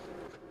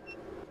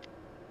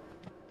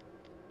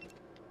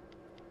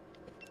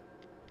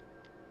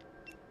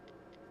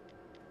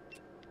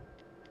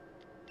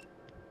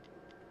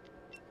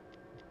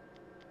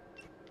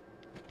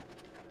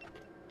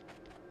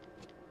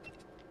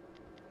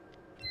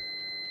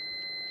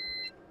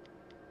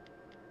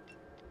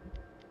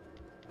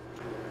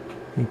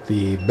 I think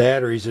the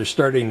batteries are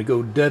starting to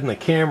go dead in the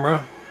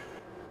camera.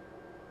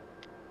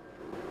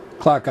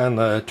 Clock on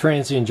the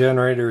transient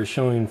generator is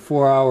showing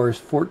 4 hours,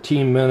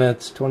 14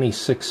 minutes,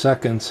 26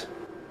 seconds.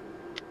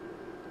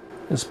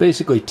 This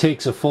basically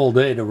takes a full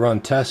day to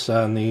run tests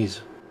on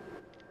these.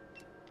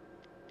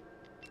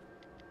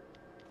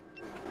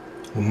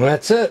 And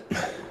that's it.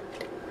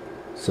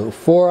 So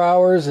 4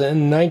 hours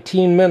and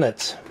 19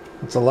 minutes.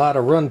 That's a lot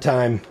of run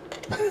time.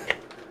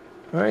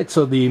 Alright,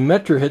 so the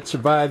Metrahit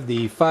survived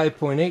the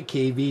 5.8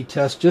 kV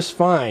test just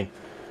fine.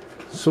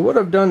 So what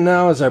I've done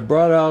now is I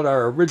brought out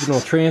our original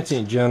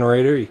transient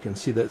generator. You can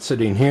see that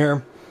sitting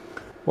here.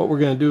 What we're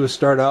going to do is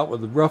start out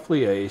with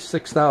roughly a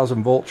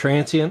 6,000 volt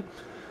transient.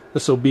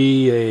 This will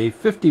be a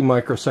 50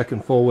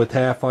 microsecond full width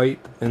half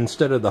height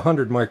instead of the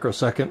 100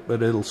 microsecond,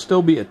 but it'll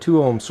still be a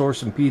 2 ohm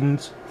source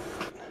impedance.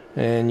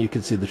 And you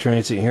can see the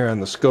transient here on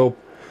the scope.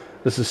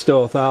 This is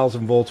still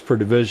 1,000 volts per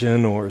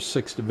division, or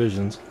 6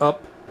 divisions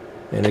up.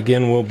 And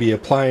again, we'll be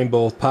applying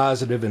both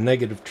positive and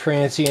negative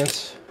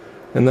transients,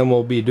 and then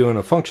we'll be doing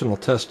a functional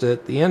test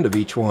at the end of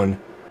each one.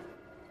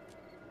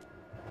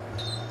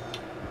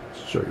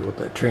 Show you what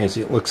that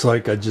transient looks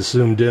like. I just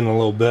zoomed in a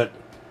little bit.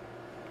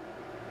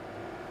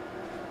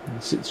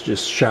 It's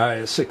just shy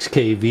of 6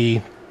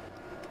 kV.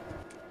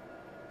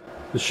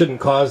 This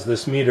shouldn't cause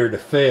this meter to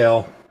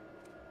fail.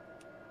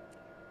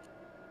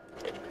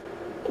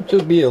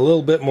 Just be a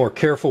little bit more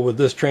careful with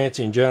this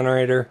transient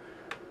generator.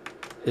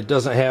 It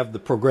doesn't have the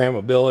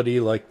programmability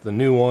like the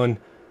new one,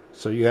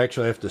 so you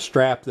actually have to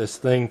strap this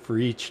thing for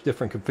each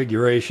different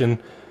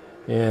configuration,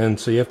 and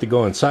so you have to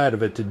go inside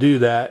of it to do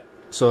that.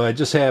 So I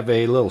just have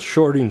a little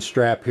shorting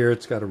strap here.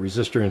 It's got a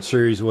resistor in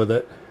series with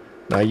it,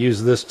 and I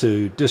use this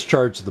to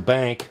discharge the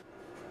bank.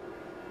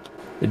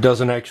 It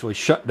doesn't actually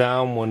shut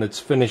down when it's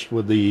finished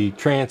with the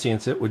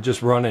transients. It would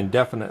just run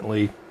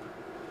indefinitely,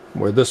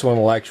 where this one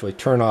will actually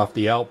turn off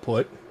the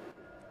output.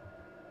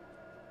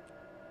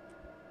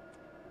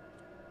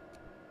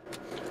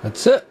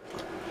 That's it.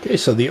 Okay,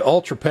 so the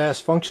Ultra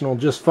passed functional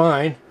just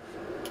fine.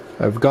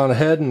 I've gone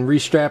ahead and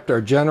restrapped our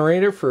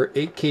generator for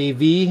 8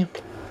 kV.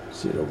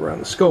 See it over on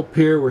the scope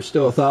here. We're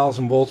still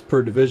 1,000 volts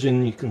per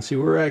division. You can see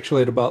we're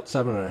actually at about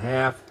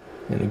 7.5.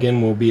 And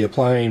again, we'll be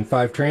applying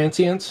 5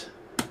 transients,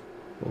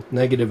 both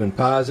negative and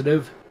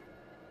positive.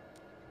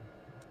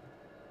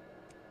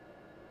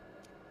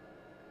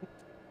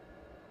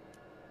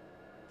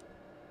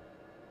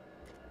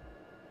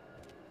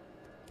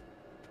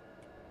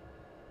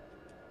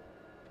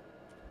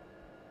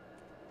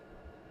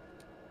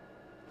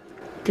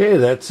 Okay,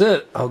 that's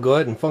it. I'll go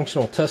ahead and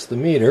functional test the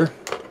meter.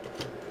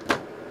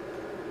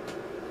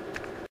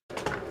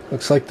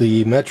 Looks like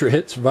the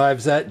Metrahit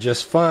survives that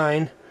just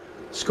fine.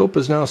 Scope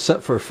is now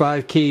set for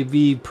 5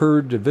 kV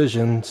per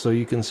division, so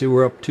you can see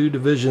we're up 2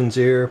 divisions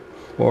here,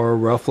 or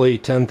roughly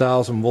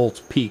 10,000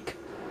 volts peak.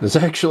 There's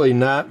actually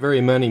not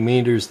very many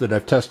meters that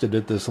I've tested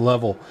at this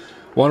level.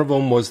 One of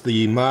them was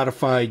the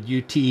modified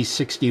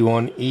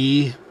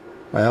UT61E.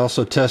 I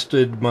also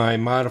tested my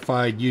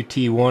modified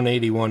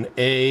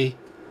UT181A.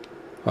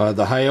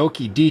 The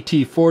Hioki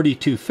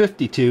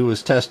DT4252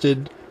 was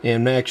tested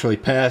and actually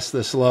passed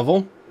this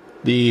level.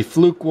 The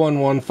Fluke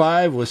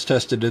 115 was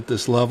tested at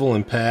this level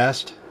and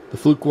passed. The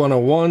Fluke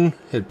 101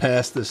 had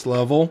passed this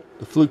level.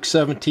 The Fluke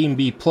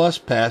 17B Plus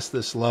passed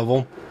this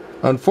level.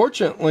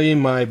 Unfortunately,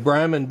 my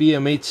Brymen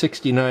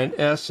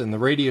BM869S and the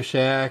Radio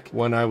Shack,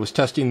 when I was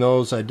testing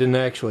those, I didn't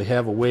actually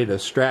have a way to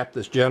strap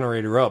this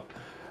generator up.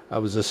 I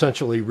was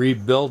essentially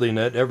rebuilding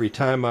it every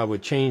time I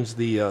would change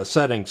the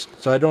settings,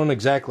 so I don't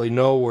exactly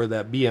know where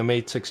that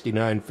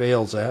BM869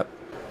 fails at.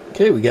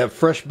 Okay, we got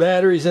fresh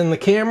batteries in the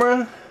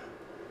camera.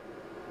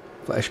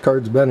 Flash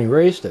card's been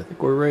erased. I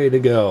think we're ready to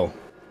go.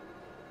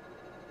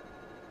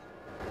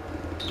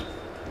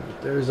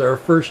 There's our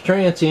first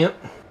transient.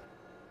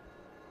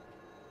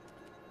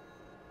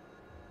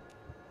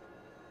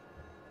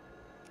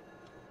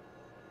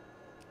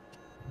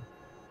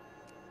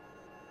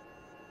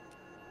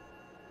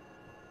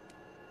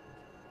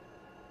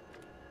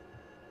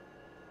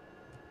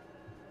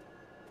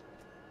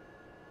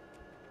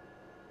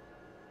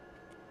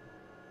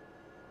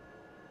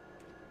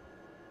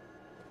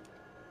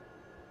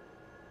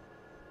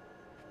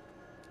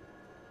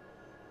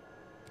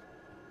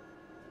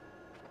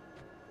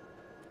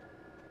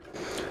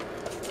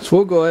 So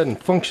we'll go ahead and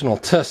functional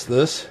test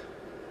this.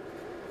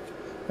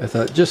 I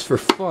thought just for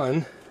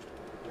fun,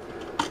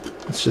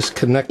 let's just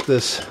connect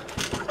this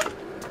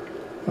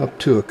up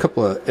to a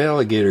couple of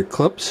alligator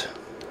clips.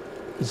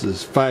 This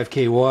is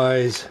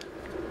 5KY's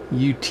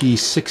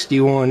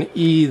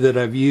UT61E that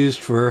I've used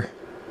for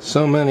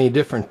so many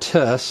different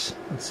tests.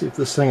 Let's see if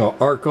this thing will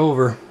arc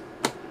over.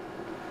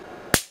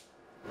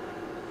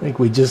 I think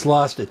we just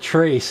lost a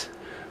trace.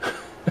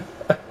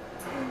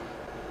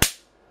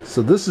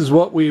 So this is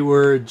what we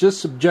were just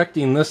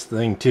subjecting this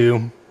thing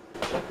to.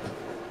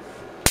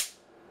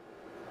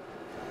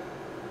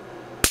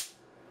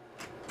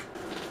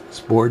 This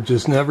board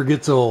just never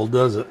gets old,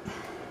 does it?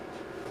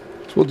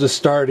 So we'll just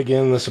start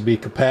again. This will be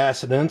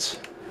capacitance.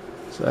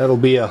 So that'll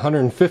be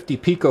 150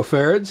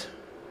 picofarads.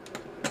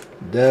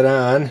 Dead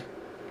on.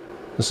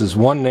 This is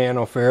 1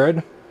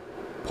 nanofarad.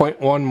 0.1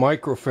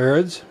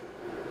 microfarads.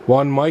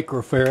 1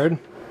 microfarad.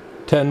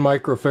 10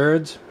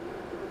 microfarads.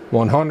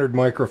 100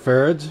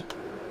 microfarads.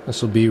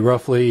 This will be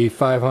roughly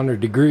 500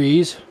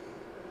 degrees.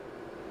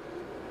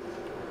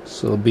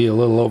 So it'll be a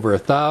little over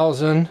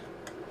 1,000.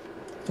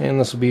 And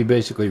this will be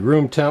basically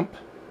room temp.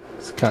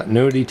 It's a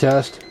continuity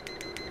test.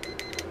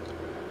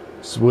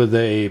 This is with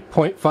a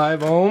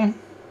 0.5 ohm,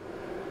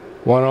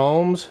 1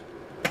 ohms,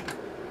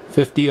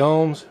 50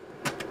 ohms,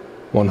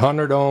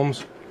 100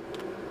 ohms,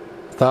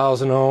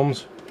 1,000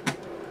 ohms,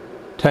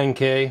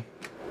 10K,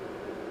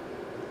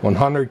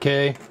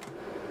 100K,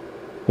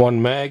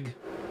 1 meg,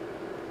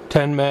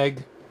 10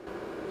 meg.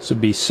 This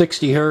would be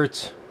 60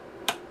 hertz.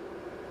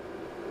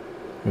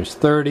 There's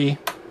 30,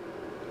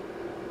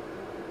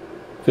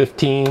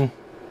 15,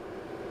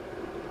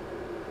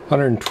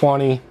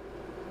 120,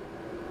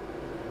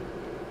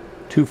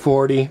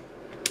 240.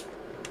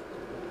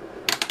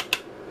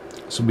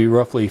 This will be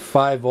roughly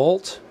 5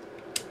 volts.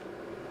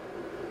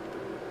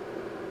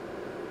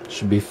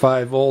 Should be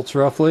 5 volts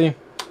roughly.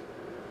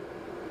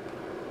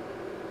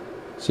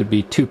 This would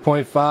be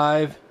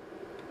 2.5.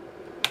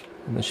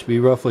 And this should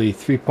be roughly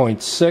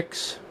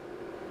 3.6.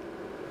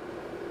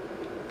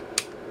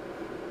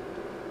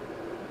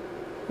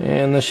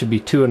 And this should be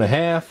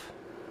 2.5.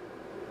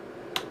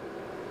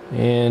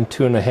 And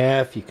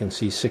 2.5, you can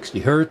see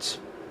 60 hertz.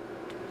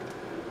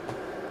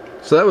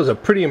 So that was a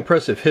pretty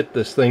impressive hit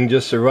this thing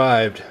just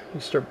survived. You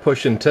start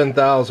pushing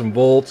 10,000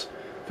 volts,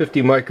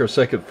 50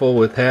 microsecond full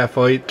width half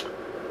height.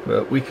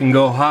 But we can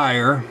go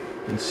higher.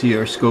 You can see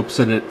our scope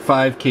set at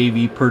 5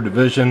 kV per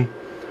division.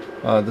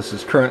 This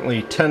is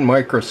currently 10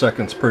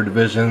 microseconds per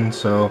division,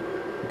 so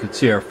you can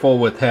see our full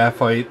width half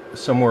height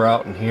somewhere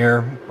out in here,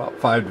 about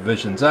 5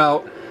 divisions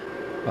out.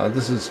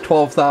 This is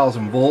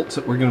 12,000 volts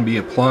that we're going to be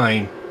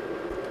applying.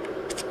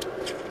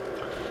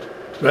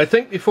 But I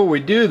think before we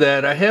do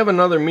that, I have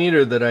another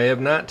meter that I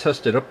have not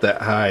tested up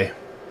that high.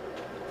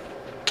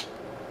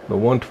 The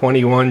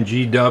 121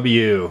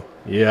 GW.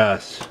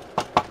 Yes.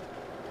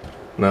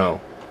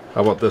 No.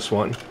 How about this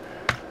one?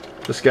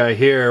 This guy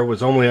here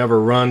was only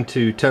ever run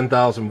to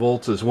 10,000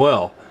 volts as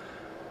well.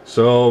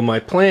 So my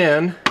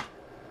plan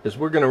is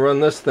we're going to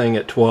run this thing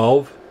at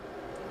 12.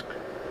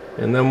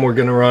 And then we're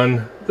going to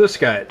run this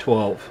guy at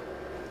 12.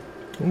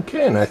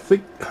 Okay, and I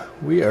think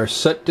we are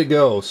set to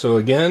go. So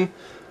again,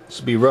 this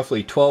will be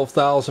roughly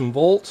 12,000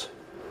 volts,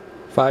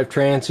 5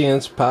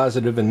 transients,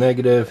 positive and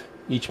negative,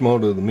 each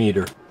mode of the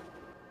meter.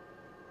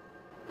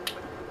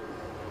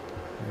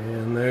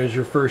 And there's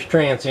your first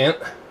transient.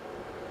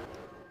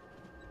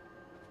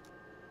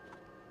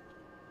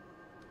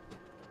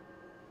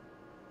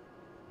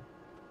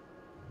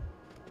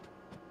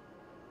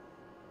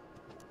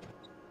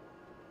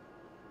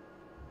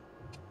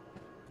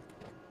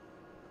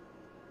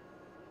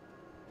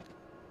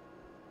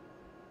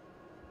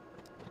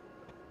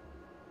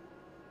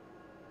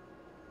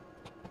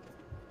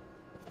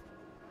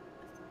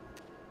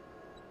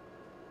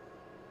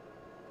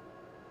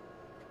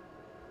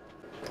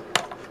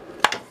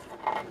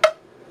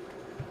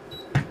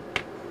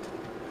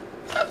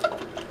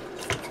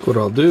 What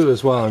I'll do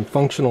is while I'm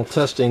functional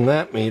testing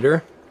that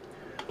meter,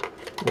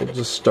 we'll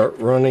just start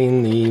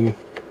running the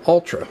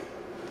Ultra.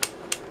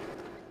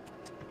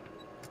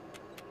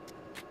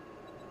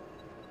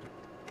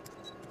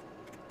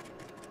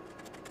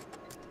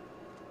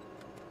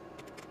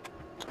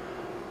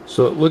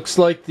 So it looks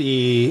like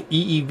the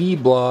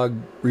EEV blog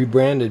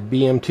rebranded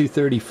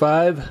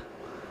BM235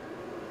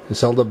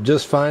 has held up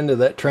just fine to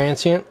that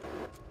transient.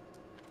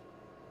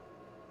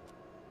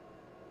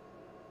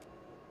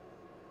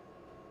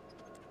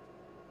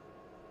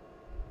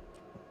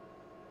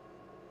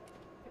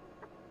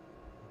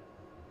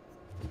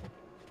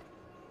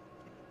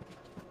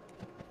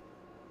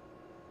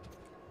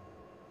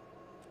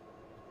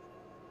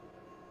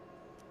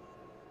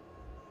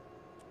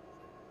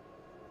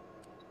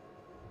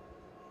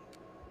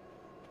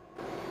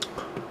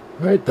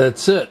 Alright,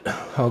 that's it.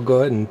 I'll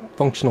go ahead and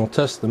functional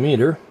test the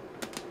meter.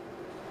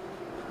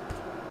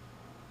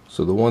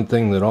 So the one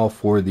thing that all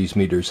 4 of these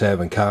meters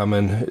have in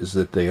common is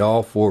that they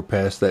all 4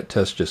 passed that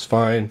test just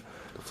fine.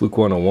 The Fluke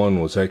 101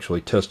 was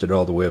actually tested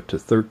all the way up to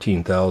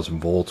 13,000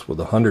 volts with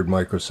 100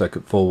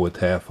 microsecond full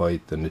width half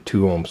height and a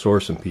 2 ohm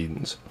source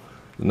impedance.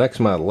 The next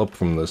model up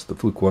from this, the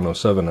Fluke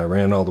 107, I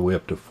ran all the way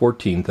up to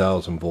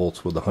 14,000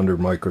 volts with 100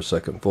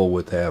 microsecond full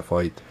width half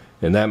height,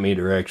 and that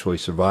meter actually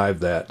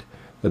survived that.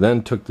 I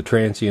then took the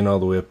transient all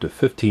the way up to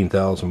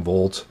 15,000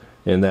 volts,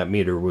 and that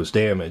meter was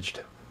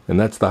damaged. And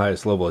that's the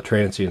highest level of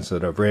transients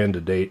that I've ran to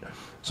date.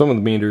 Some of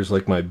the meters,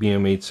 like my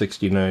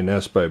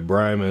BM869S by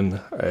Brymen,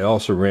 I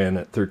also ran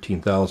at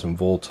 13,000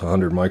 volts,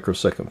 100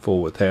 microsecond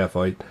full with half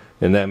height,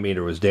 and that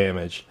meter was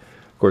damaged.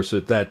 Of course,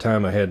 at that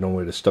time I had no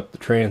way to stop the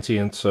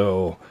transient,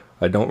 so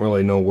I don't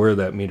really know where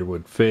that meter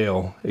would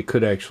fail. It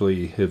could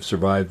actually have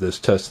survived this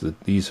test that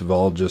these have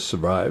all just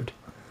survived.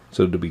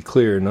 So to be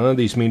clear, none of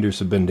these meters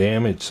have been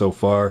damaged so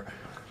far.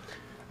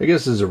 I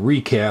guess as a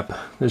recap,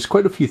 there's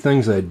quite a few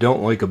things I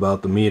don't like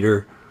about the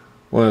meter.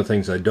 One of the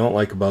things I don't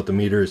like about the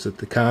meter is that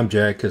the comm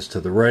jack is to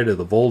the right of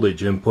the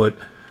voltage input,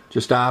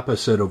 just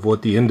opposite of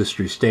what the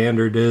industry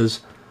standard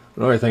is.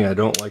 Another thing I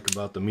don't like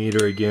about the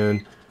meter,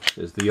 again,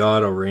 is the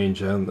auto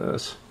range on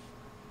this.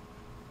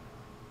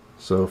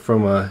 So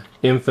from a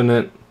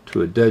infinite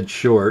to a dead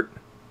short,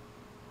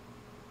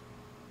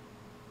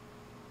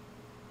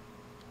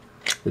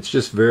 it's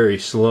just very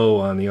slow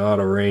on the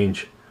auto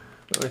range.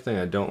 Another thing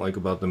I don't like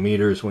about the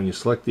meter is when you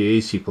select the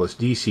AC plus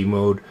DC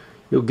mode,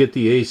 you'll get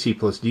the AC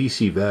plus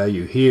DC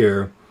value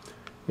here,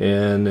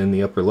 and in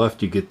the upper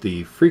left you get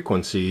the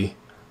frequency,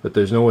 but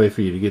there's no way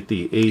for you to get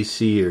the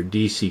AC or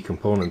DC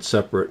components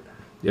separate.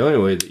 The only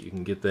way that you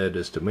can get that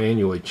is to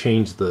manually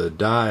change the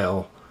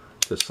dial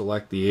to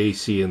select the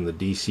AC and the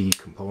DC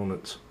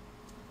components.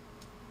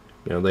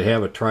 You know, they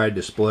have a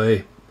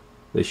tri-display.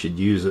 They should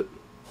use it.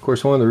 Of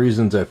course, one of the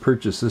reasons I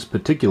purchased this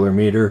particular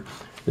meter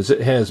is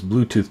it has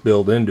Bluetooth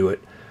built into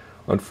it.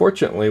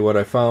 Unfortunately, what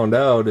I found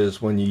out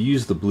is when you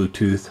use the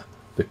Bluetooth,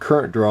 the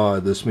current draw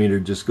of this meter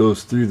just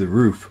goes through the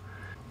roof.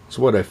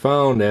 So what I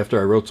found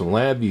after I wrote some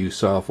LabVIEW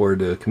software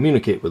to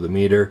communicate with the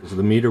meter is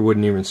the meter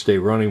wouldn't even stay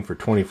running for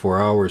 24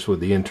 hours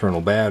with the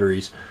internal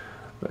batteries.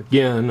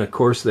 Again, of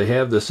course, they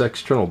have this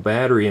external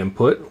battery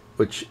input,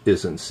 which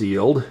isn't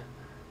sealed,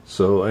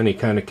 so any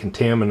kind of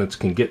contaminants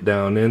can get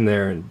down in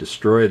there and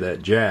destroy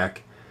that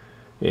jack,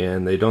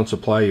 and they don't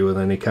supply you with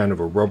any kind of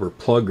a rubber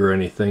plug or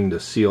anything to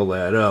seal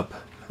that up.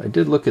 I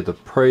did look at the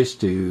price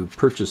to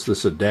purchase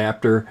this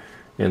adapter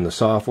and the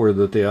software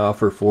that they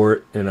offer for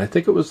it, and I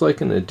think it was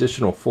like an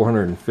additional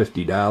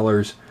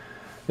 $450.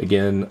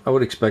 Again, I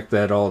would expect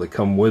that all to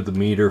come with the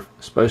meter,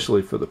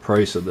 especially for the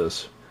price of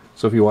this.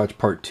 So if you watch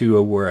part 2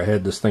 of where I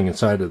had this thing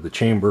inside of the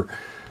chamber,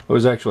 I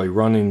was actually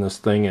running this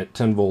thing at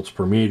 10 volts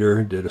per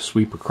meter, did a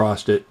sweep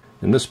across it,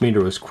 and this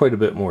meter was quite a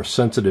bit more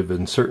sensitive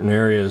in certain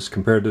areas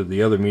compared to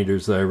the other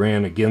meters that I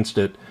ran against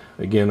it.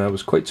 Again, I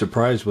was quite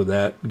surprised with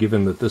that,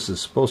 given that this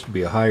is supposed to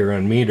be a higher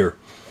end meter.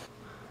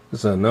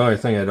 This is another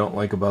thing I don't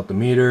like about the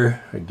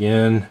meter.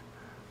 Again,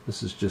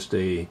 this is just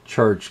a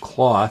charged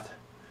cloth,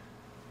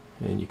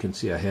 and you can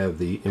see I have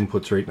the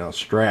inputs right now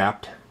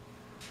strapped,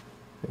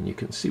 and you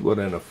can see what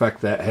an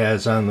effect that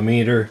has on the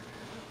meter.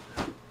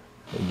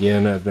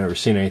 Again, I've never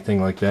seen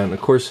anything like that. And of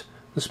course,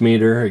 this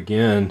meter,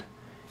 again,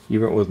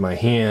 even with my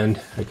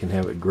hand, I can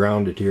have it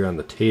grounded here on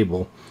the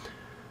table,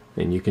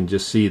 and you can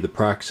just see the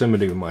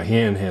proximity of my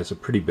hand has a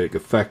pretty big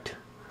effect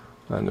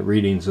on the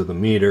readings of the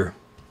meter.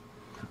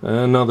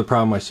 Another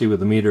problem I see with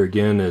the meter,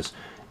 again, is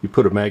you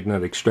put a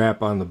magnetic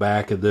strap on the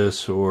back of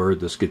this, or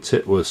this gets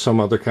hit with some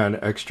other kind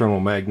of external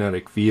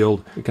magnetic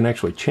field. It can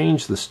actually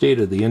change the state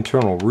of the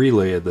internal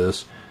relay of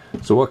this.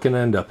 So what can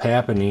end up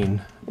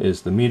happening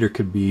is the meter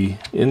could be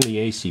in the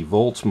AC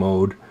volts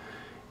mode,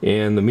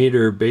 and the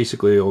meter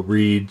basically will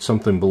read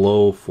something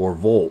below 4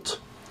 volts,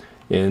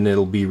 and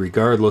it'll be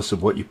regardless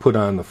of what you put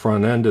on the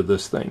front end of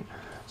this thing.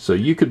 So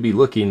you could be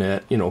looking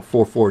at,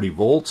 440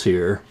 volts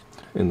here,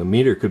 and the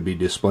meter could be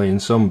displaying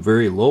some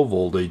very low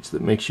voltage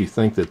that makes you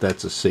think that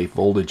that's a safe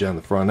voltage on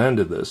the front end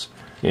of this,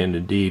 and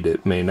indeed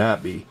it may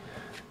not be.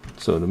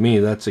 So to me,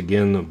 that's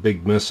again a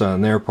big miss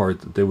on their part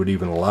that they would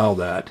even allow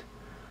that.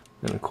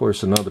 And of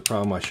course, another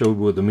problem I showed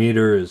with the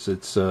meter is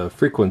its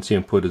frequency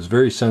input is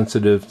very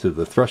sensitive to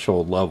the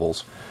threshold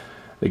levels.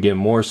 Again,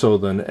 more so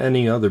than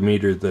any other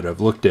meter that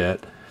I've looked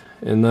at.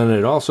 And then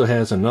it also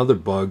has another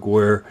bug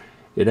where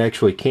it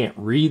actually can't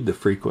read the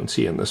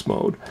frequency in this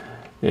mode.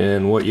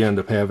 And what you end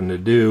up having to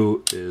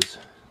do is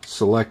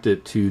select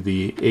it to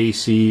the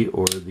AC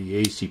or the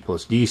AC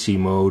plus DC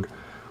mode,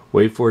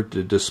 wait for it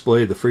to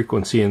display the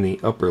frequency in the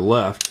upper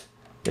left,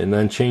 and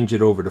then change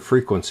it over to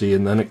frequency,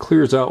 and then it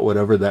clears out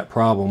whatever that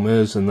problem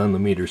is, and then the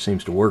meter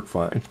seems to work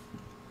fine.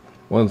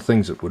 One of the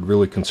things that would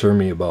really concern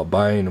me about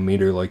buying a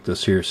meter like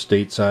this here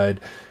stateside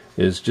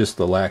is just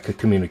the lack of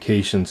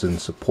communications and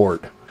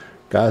support.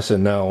 Gossen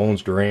now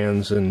owns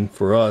Duran's, and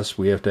for us,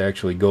 we have to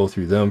actually go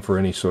through them for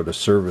any sort of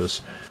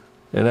service.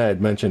 And I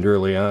had mentioned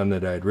early on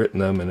that I had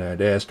written them and I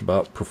had asked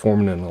about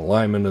performing an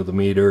alignment of the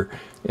meter,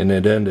 and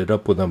it ended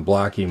up with them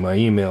blocking my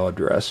email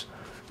address.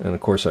 And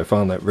of course I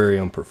found that very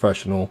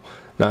unprofessional,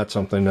 not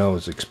something I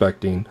was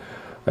expecting.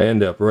 I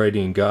ended up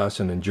writing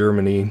Gossen in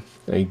Germany.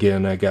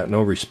 Again, I got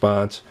no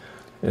response.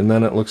 And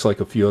then it looks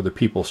like a few other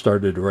people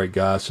started to write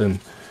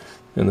Gossen.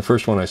 And the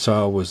first one I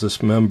saw was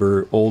this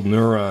member, Old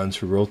Neurons,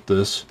 who wrote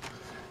this.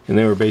 And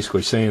they were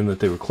basically saying that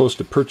they were close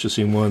to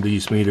purchasing one of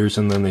these meters,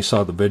 and then they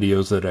saw the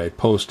videos that I had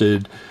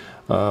posted.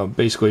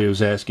 Basically, it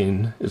was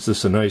asking, is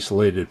this an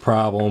isolated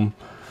problem?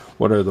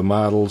 What are the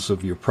models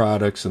of your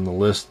products in the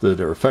list that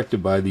are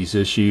affected by these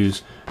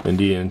issues? And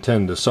do you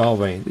intend to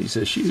solve any of these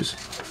issues?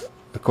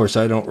 Of course,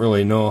 I don't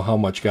really know how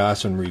much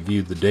Gossen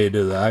reviewed the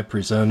data that I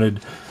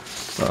presented.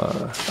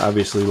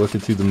 Obviously, looking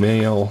through the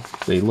mail,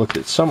 they looked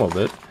at some of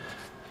it.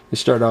 They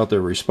start out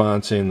their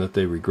response saying that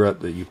they regret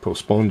that you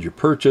postponed your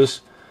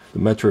purchase. The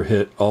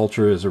Metrahit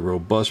Ultra is a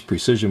robust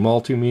precision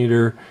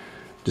multimeter,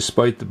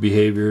 despite the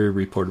behavior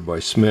reported by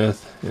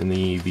Smith in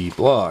the EV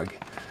blog.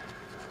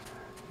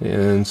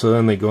 And so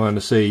then they go on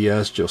to say,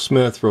 yes, Joe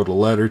Smith wrote a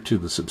letter to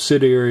the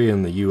subsidiary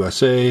in the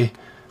USA,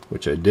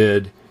 which I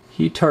did.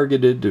 He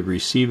targeted to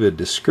receive a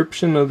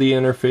description of the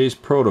interface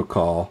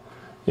protocol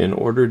in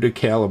order to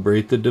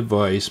calibrate the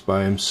device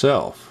by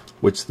himself,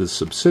 which the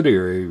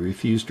subsidiary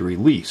refused to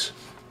release.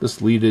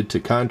 This led to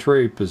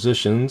contrary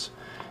positions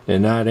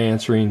and not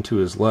answering to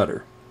his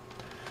letter.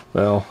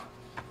 Well,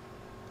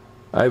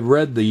 I've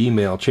read the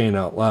email chain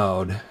out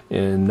loud,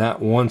 and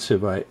not once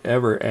have I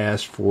ever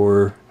asked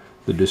for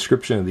the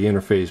description of the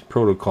interface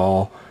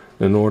protocol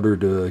in order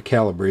to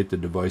calibrate the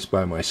device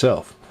by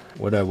myself.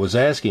 What I was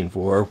asking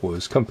for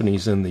was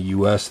companies in the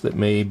US that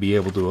may be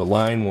able to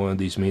align one of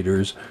these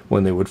meters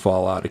when they would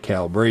fall out of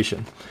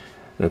calibration.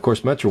 And of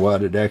course,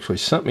 Metrawatt had actually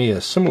sent me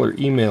a similar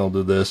email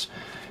to this,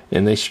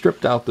 and they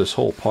stripped out this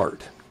whole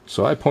part.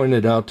 So I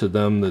pointed out to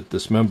them that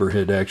this member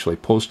had actually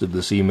posted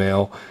this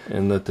email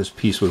and that this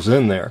piece was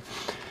in there.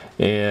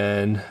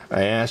 And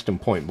I asked him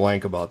point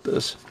blank about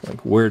this,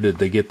 like, where did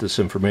they get this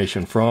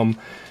information from?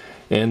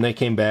 And they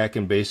came back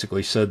and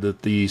basically said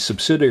that the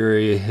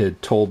subsidiary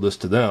had told this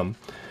to them.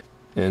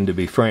 And to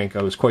be frank,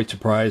 I was quite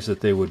surprised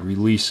that they would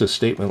release a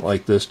statement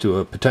like this to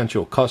a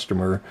potential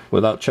customer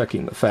without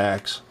checking the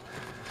facts.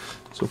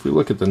 So if we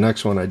look at the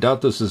next one, I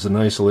doubt this is an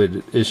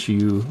isolated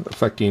issue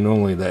affecting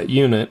only that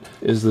unit.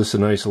 Is this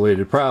an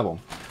isolated problem?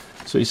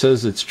 So he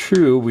says, it's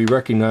true, we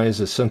recognize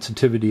the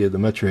sensitivity of the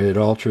Metrahit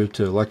Ultra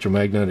to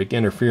electromagnetic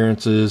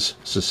interferences,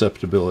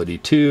 susceptibility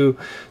to.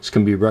 This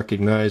can be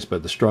recognized by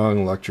the strong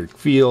electric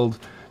field.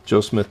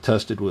 Joe Smith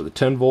tested with a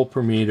 10 volt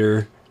per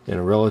meter and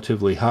a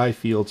relatively high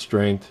field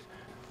strength,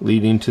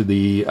 leading to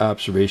the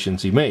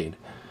observations he made.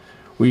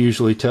 We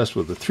usually test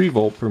with a 3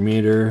 volt per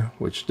meter,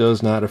 which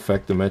does not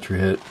affect the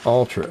Metrahit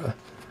Ultra.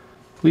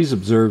 Please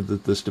observe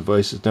that this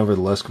device is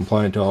nevertheless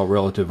compliant to all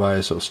relative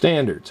ISO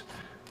standards.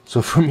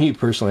 So for me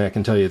personally, I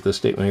can tell you that this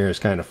statement here is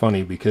kind of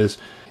funny because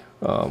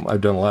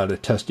I've done a lot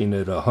of testing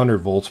at 100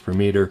 volts per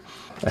meter.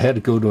 I had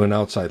to go to an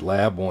outside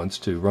lab once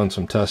to run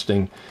some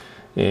testing,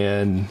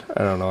 and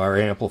I don't know, our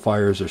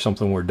amplifiers or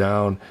something were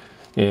down.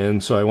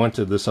 And so I went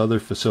to this other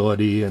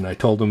facility and I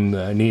told them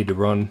that I needed to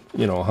run,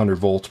 100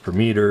 volts per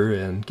meter,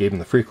 and gave them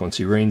the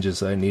frequency ranges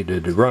that I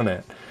needed to run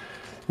at.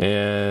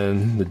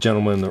 And the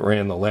gentleman that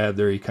ran the lab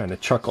there, he kind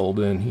of chuckled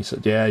and he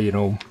said, yeah,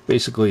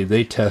 basically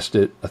they test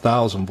it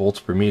 1,000 volts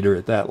per meter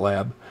at that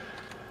lab.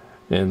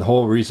 And the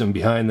whole reason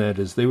behind that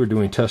is they were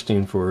doing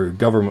testing for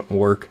government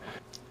work.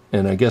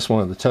 And I guess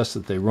one of the tests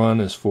that they run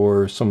is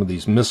for some of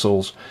these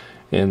missiles,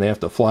 and they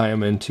have to fly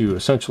them into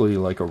essentially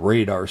like a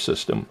radar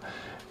system.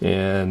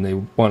 And they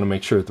want to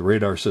make sure that the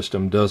radar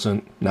system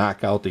doesn't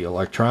knock out the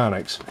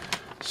electronics.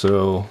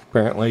 So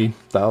apparently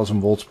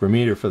 1,000 volts per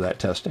meter for that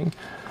testing.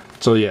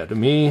 So yeah, to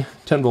me,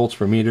 10 volts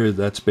per meter,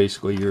 that's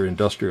basically your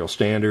industrial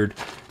standard.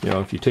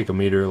 If you take a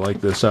meter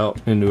like this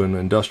out into an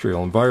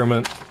industrial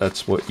environment,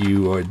 that's what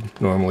you would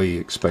normally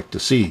expect to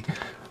see.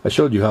 I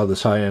showed you how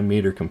this high-end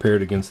meter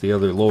compared against the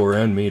other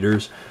lower-end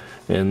meters,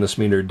 and this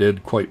meter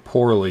did quite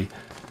poorly.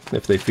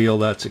 If they feel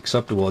that's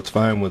acceptable, it's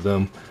fine with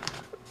them.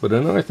 But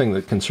another thing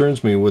that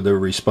concerns me with their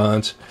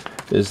response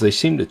is they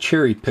seem to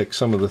cherry pick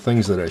some of the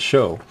things that I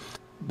show.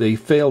 They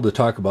fail to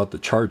talk about the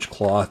charge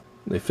cloth.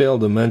 They fail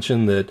to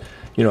mention that,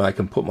 I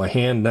can put my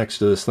hand next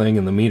to this thing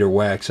and the meter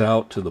whacks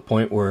out to the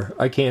point where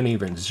I can't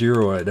even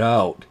zero it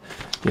out.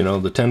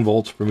 The 10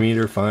 volts per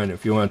meter, fine.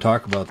 If you want to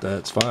talk about that,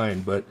 it's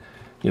fine. But,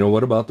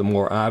 what about the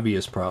more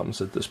obvious problems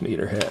that this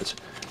meter has?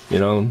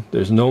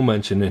 There's no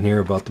mention in here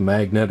about the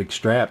magnetic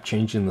strap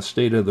changing the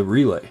state of the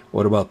relay.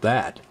 What about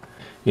that?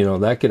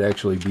 That could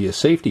actually be a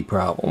safety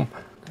problem.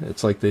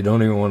 It's like they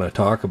don't even want to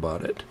talk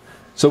about it.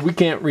 So we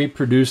can't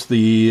reproduce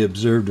the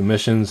observed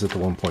emissions at the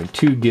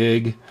 1.2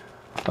 gig.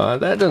 That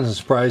doesn't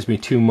surprise me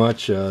too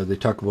much. They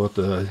talk about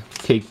the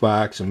cake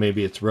box and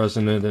maybe it's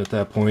resonant at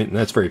that point, and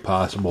that's very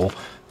possible.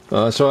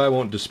 So I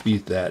won't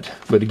dispute that.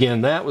 But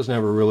again, that was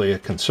never really a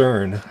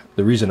concern.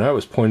 The reason I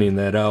was pointing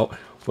that out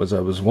was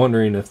I was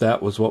wondering if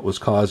that was what was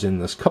causing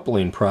this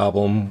coupling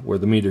problem where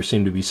the meter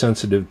seemed to be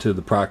sensitive to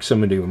the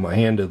proximity of my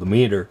hand to the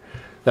meter.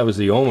 That was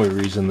the only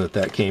reason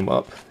that came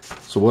up.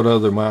 So what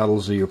other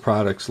models of your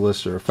products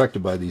list are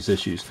affected by these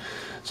issues?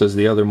 It says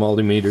the other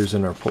multimeters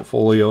in our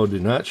portfolio do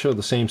not show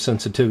the same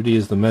sensitivity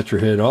as the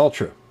Metrahit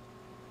Ultra.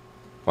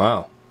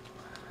 Wow.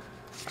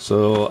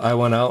 So I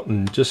went out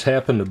and just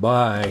happened to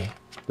buy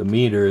the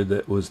meter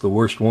that was the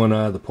worst one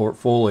out of the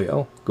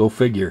portfolio. Go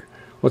figure.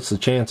 What's the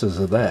chances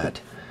of that?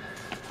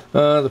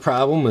 The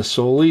problem is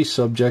solely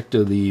subject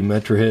to the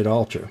Metrahit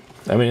Ultra.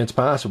 I mean, it's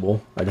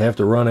possible. I'd have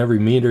to run every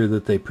meter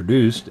that they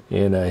produced,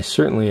 and I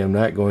certainly am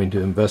not going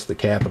to invest the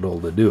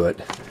capital to do it.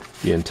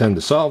 If you intend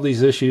to solve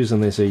these issues,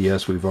 and they say,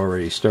 yes, we've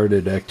already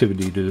started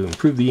activity to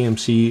improve the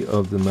EMC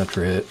of the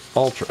Metrahit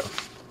Ultra.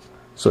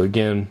 So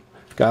again,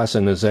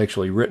 Gossen has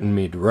actually written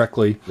me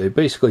directly. They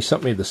basically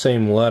sent me the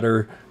same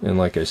letter, and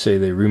like I say,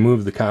 they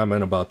removed the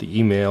comment about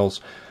the emails.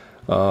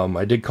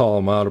 I did call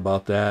them out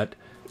about that,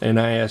 and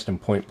I asked them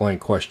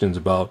point-blank questions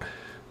about,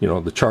 you know,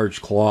 the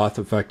charged cloth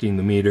affecting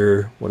the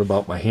meter, what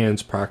about my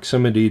hand's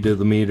proximity to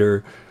the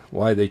meter,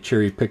 why they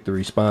cherry-picked the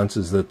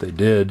responses that they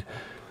did.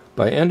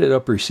 But I ended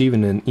up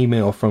receiving an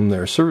email from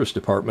their service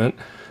department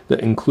that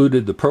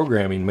included the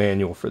programming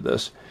manual for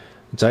this.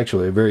 It's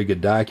actually a very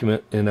good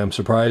document, and I'm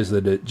surprised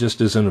that it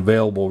just isn't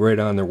available right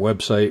on their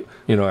website.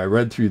 You know, I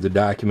read through the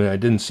document. I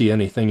didn't see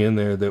anything in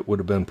there that would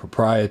have been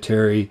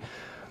proprietary.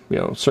 You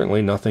know,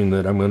 certainly nothing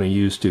that I'm going to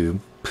use to,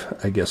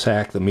 I guess,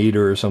 hack the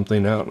meter or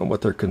something. I don't know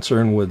what they're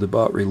concerned with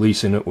about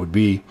releasing it would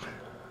be.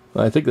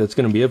 I think that's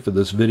going to be it for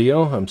this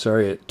video. I'm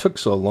sorry it took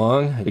so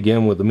long.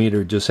 Again, with the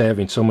meter just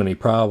having so many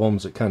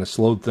problems, it kind of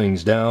slowed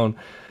things down.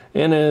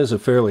 And it is a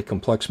fairly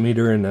complex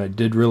meter, and I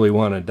did really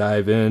want to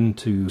dive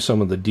into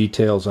some of the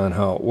details on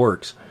how it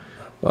works.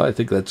 Well, I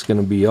think that's going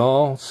to be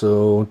all.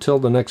 So until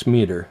the next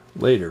meter,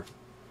 later.